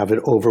not have it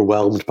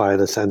overwhelmed by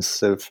the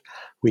sense of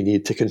we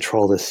need to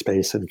control this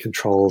space and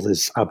control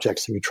these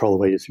objects and control the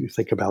ways you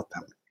think about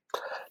them.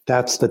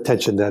 That's the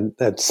tension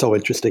that's so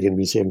interesting in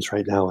museums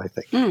right now, I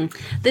think.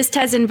 This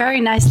ties in very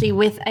nicely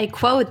with a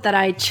quote that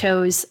I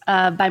chose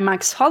by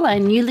Max Holler,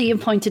 newly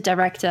appointed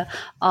director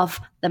of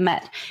the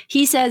Met.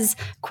 He says,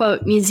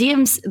 quote,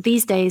 "Museums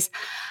these days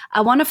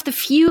are one of the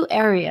few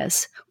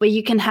areas where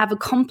you can have a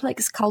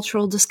complex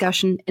cultural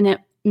discussion in a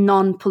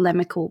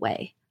non-polemical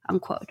way,"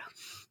 unquote.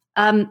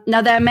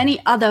 Now, there are many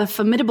other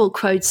formidable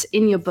quotes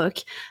in your book,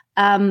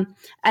 and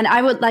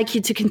I would like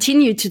you to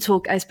continue to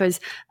talk, I suppose,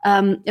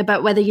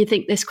 about whether you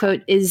think this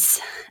quote is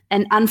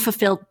an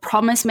unfulfilled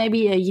promise,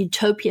 maybe a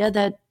utopia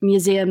that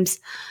museums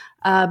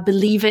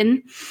believe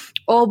in,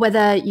 or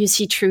whether you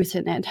see truth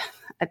in it.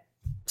 I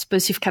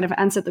suppose you've kind of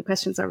answered the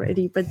questions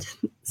already, but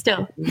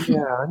still.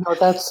 Yeah, no,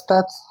 that's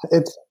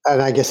it.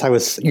 And I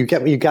guess you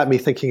got me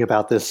thinking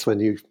about this when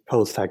you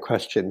posed that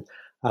question.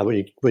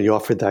 When you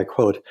offered that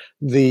quote,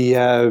 this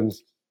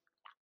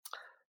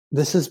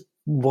is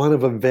one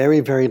of a very,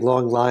 very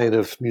long line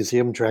of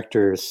museum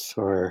directors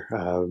or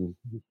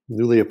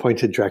newly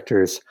appointed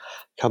directors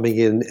coming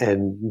in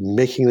and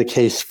making the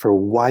case for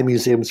why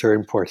museums are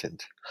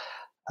important.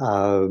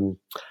 I'd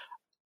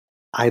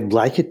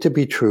like it to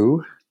be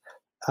true.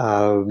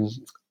 I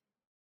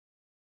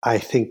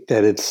think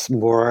that it's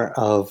more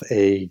of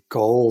a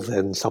goal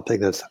than something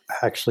that's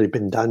actually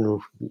been done,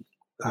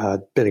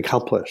 been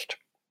accomplished.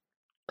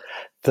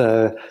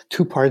 The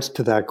two parts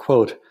to that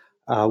quote.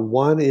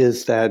 One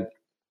is that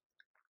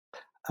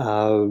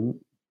the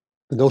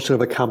notion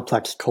of a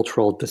complex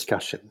cultural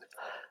discussion.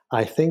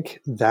 I think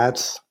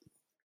that's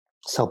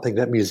something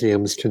that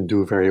museums can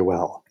do very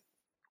well.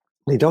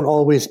 They don't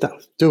always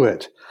do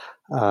it.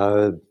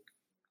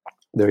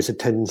 There's a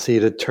tendency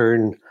to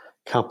turn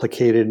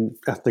complicated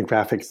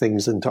ethnographic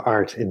things into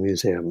art in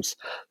museums.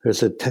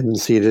 There's a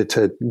tendency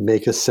to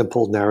make a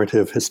simple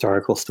narrative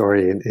historical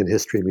story in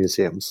history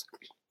museums.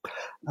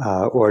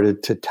 Or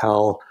to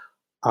tell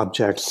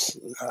objects,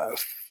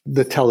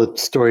 tell the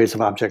stories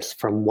of objects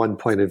from one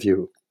point of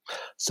view.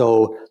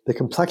 So the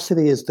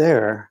complexity is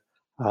there.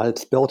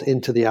 It's built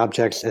into the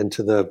objects and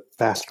to the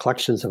vast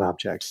collections of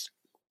objects.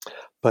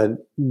 But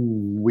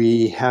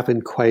we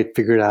haven't quite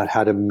figured out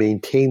how to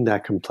maintain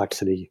that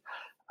complexity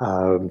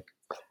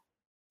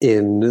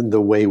in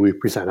the way we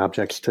present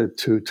objects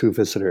to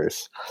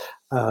visitors.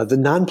 The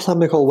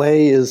non-polemical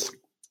way is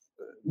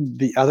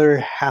the other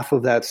half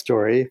of that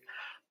story.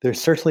 There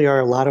certainly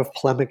are a lot of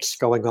polemics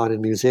going on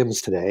in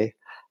museums today.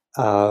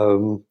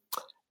 It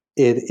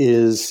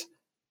is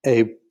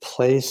a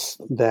place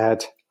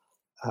that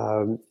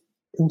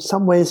in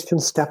some ways can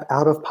step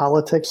out of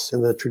politics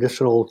in the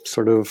traditional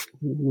sort of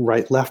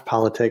right-left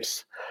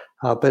politics.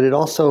 But it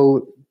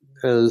also,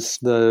 as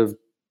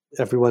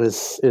everyone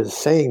is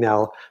saying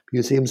now,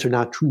 museums are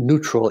not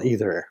neutral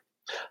either.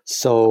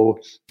 So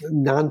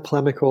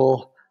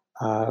non-polemical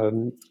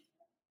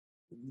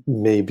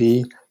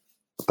maybe,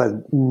 but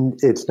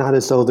it's not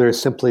as though they're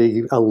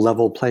simply a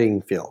level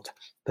playing field.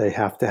 They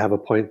have to have a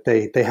point.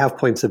 They have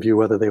points of view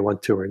whether they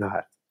want to or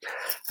not.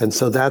 And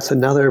so that's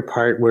another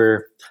part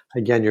where,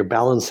 again, you're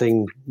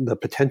balancing the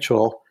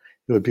potential.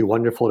 It would be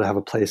wonderful to have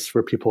a place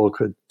where people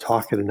could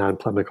talk in a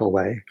non-polemical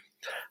way.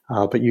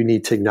 But you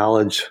need to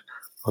acknowledge,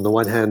 on the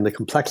one hand, the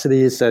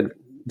complexities that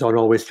don't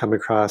always come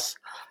across,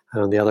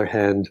 and on the other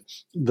hand,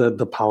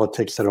 the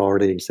politics that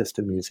already exist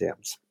in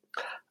museums.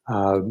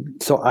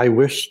 So I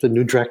wish the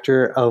new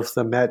director of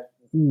the Met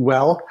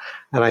well,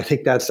 and I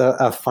think that's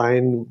a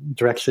fine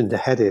direction to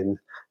head in.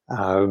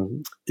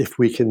 If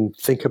we can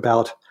think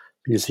about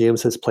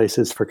museums as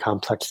places for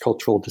complex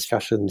cultural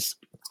discussions,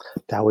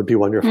 that would be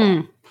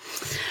wonderful.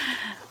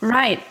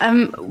 Right.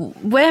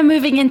 We're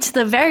moving into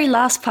the very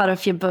last part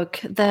of your book,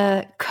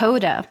 the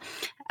coda.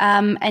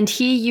 And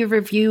here you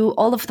review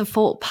all of the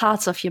 4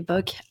 parts of your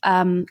book,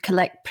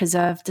 collect,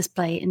 preserve,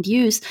 display, and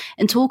use,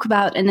 and talk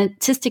about an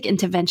artistic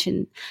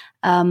intervention,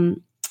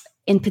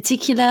 in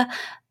particular,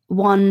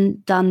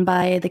 one done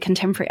by the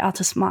contemporary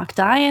artist Mark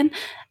Diane,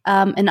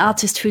 an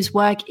artist whose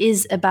work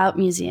is about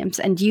museums.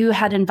 And you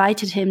had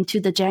invited him to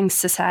the Jenks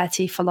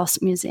Society for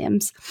Lost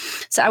Museums.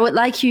 So I would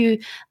like you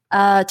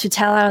to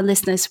tell our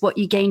listeners what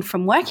you gained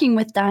from working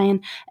with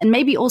Diane, and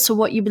maybe also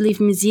what you believe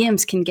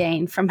museums can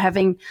gain from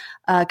having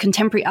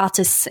contemporary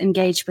artists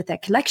engaged with their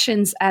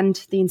collections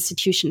and the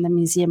institution, the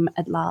museum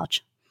at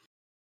large.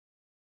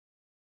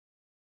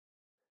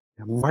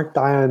 Mark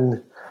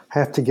Diane, I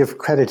have to give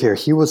credit here.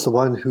 He was the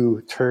one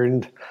who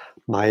turned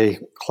my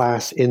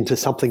class into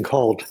something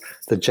called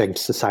the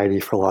Jenks Society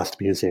for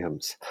Lost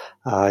Museums.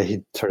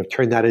 He sort of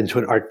turned that into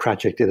an art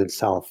project in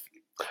itself.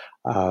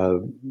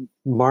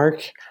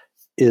 Mark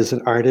is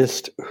an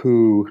artist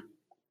who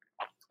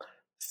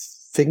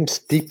thinks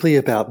deeply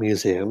about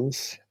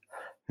museums,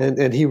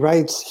 and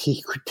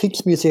he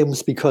critiques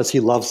museums because he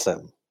loves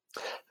them.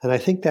 And I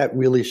think that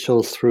really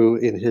shows through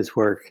in his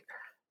work,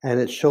 and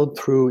it showed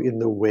through in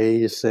the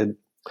ways that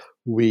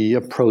we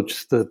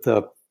approach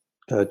the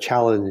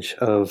challenge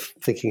of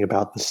thinking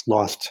about this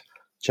lost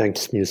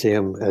Jenks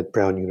Museum at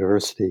Brown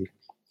University.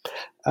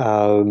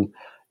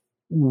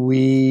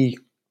 We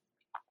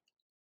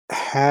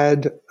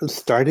had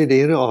started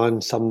in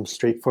on some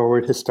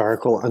straightforward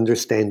historical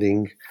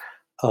understanding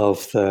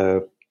of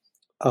the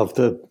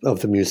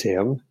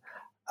museum.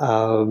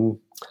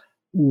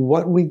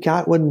 What we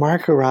got when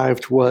Mark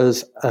arrived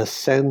was a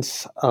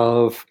sense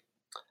of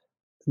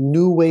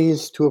new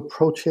ways to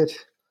approach it,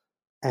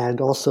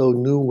 and also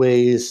new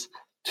ways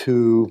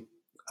to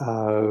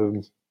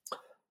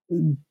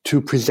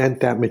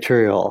present that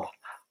material.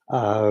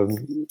 A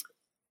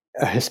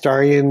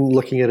historian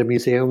looking at a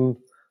museum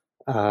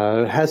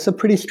has a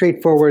pretty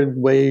straightforward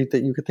way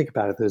that you could think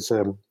about it. There's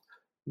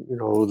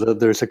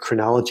there's a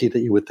chronology that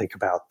you would think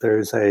about.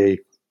 There's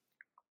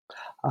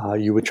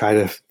you would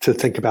try to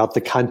think about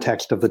the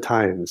context of the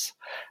times.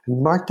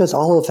 And Mark does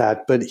all of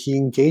that, but he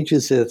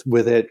engages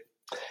with it.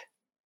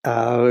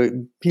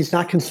 He's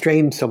not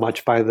constrained so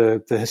much by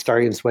the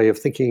historian's way of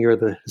thinking or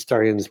the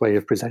historian's way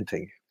of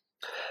presenting.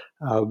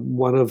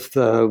 One of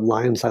the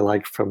lines I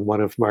like from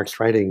one of Mark's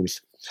writings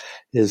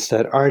is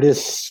that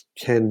artists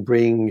can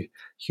bring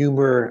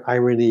humor,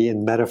 irony,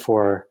 and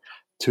metaphor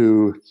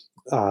to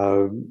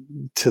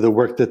the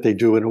work that they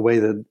do in a way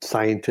that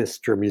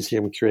scientists or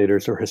museum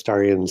curators or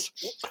historians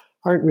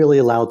aren't really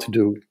allowed to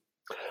do.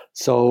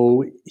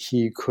 So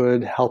he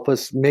could help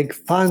us make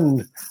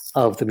fun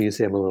of the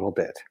museum a little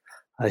bit.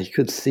 He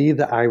could see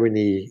the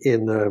irony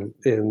in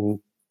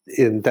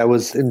that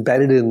was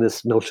embedded in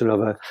this notion of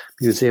a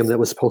museum that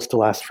was supposed to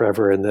last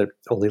forever and that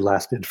only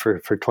lasted for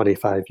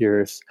 25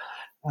 years.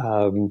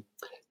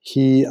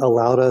 He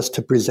allowed us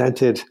to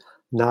present it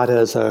not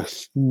as a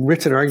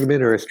written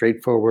argument or a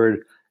straightforward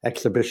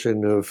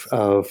exhibition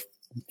of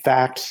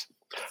facts,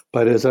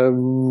 but as a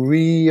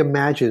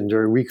reimagined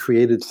or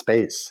recreated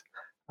space.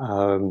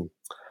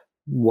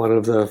 One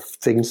of the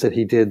things that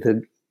he did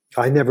that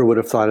I never would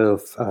have thought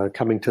of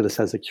coming to this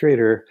as a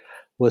curator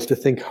was to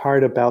think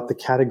hard about the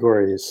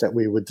categories that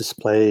we would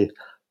display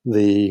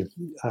the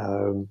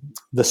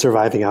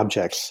surviving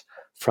objects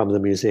from the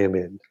museum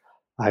in.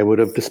 I would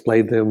have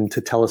displayed them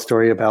to tell a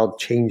story about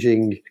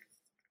changing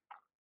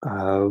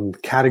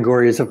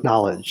categories of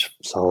knowledge.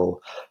 So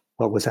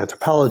what was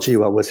anthropology,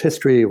 what was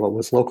history, what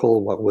was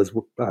local, what was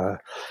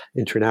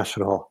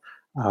international.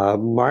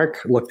 Mark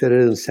looked at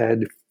it and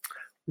said,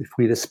 if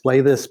we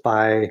display this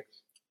by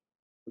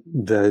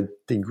the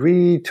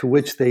degree to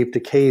which they've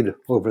decayed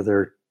over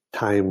their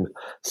time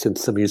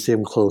since the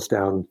museum closed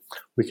down,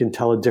 we can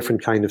tell a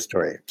different kind of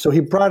story. So he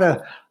brought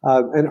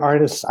an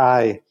artist's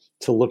eye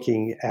to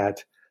looking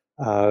at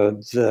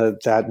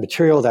that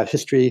material, that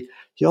history.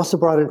 He also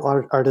brought an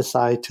artist's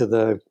eye to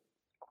the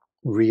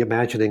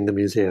reimagining the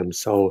museum.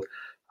 So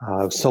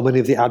many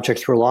of the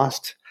objects were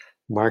lost.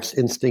 Mark's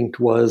instinct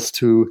was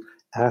to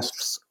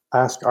ask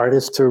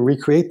artists to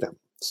recreate them.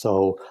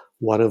 So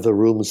one of the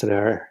rooms in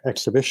our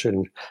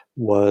exhibition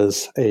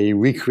was a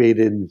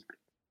recreated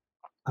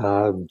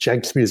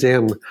Jenks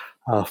Museum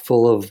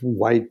full of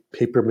white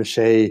paper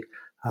mache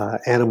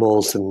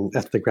animals and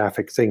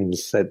ethnographic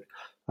things that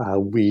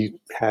we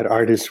had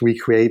artists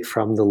recreate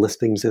from the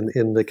listings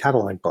in the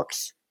catalog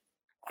books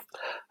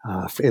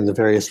in the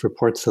various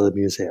reports of the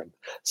museum.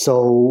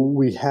 So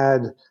we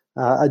had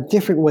a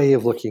different way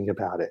of looking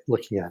at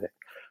it.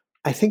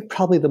 I think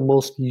probably the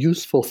most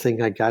useful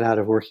thing I got out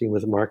of working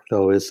with Mark,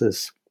 though, is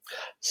this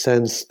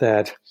sense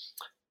that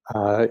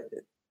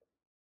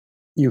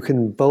you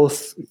can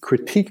both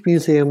critique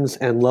museums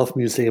and love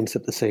museums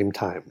at the same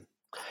time.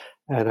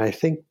 And I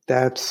think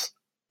that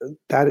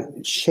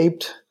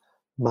shaped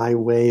my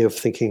way of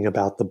thinking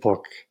about the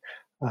book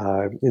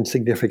in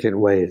significant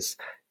ways.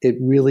 It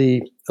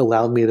really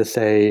allowed me to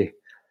say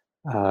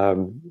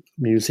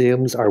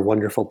museums are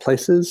wonderful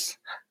places.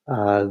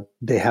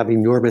 They have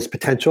enormous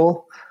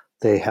potential.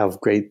 They have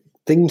great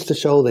things to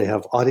show. They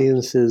have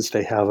audiences.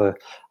 They have a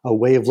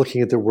way of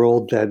looking at the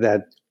world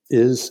that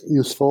is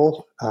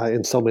useful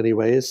in so many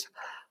ways.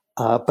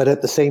 But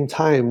at the same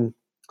time,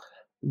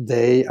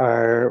 they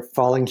are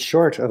falling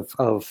short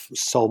of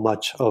so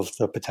much of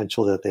the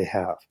potential that they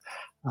have.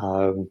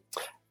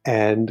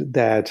 And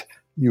that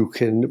you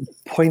can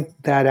point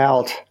that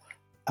out,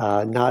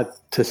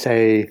 not to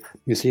say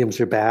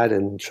museums are bad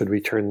and should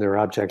return their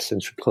objects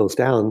and should close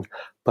down,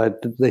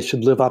 but they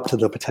should live up to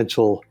the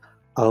potential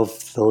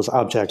of those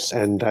objects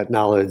and that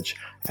knowledge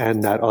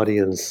and that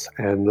audience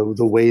and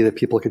the way that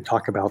people can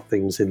talk about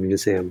things in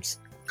museums.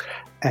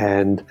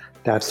 And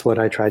that's what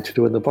I tried to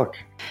do in the book.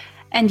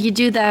 And you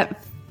do that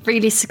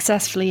really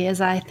successfully,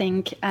 as I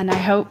think, and I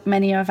hope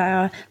many of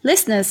our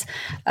listeners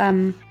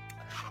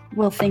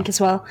will think as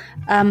well.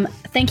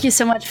 Thank you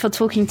so much for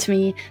talking to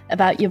me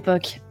about your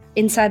book,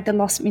 Inside the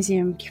Lost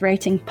Museum,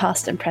 Curating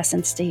Past and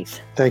Present, Steve.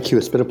 Thank you.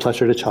 It's been a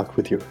pleasure to talk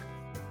with you.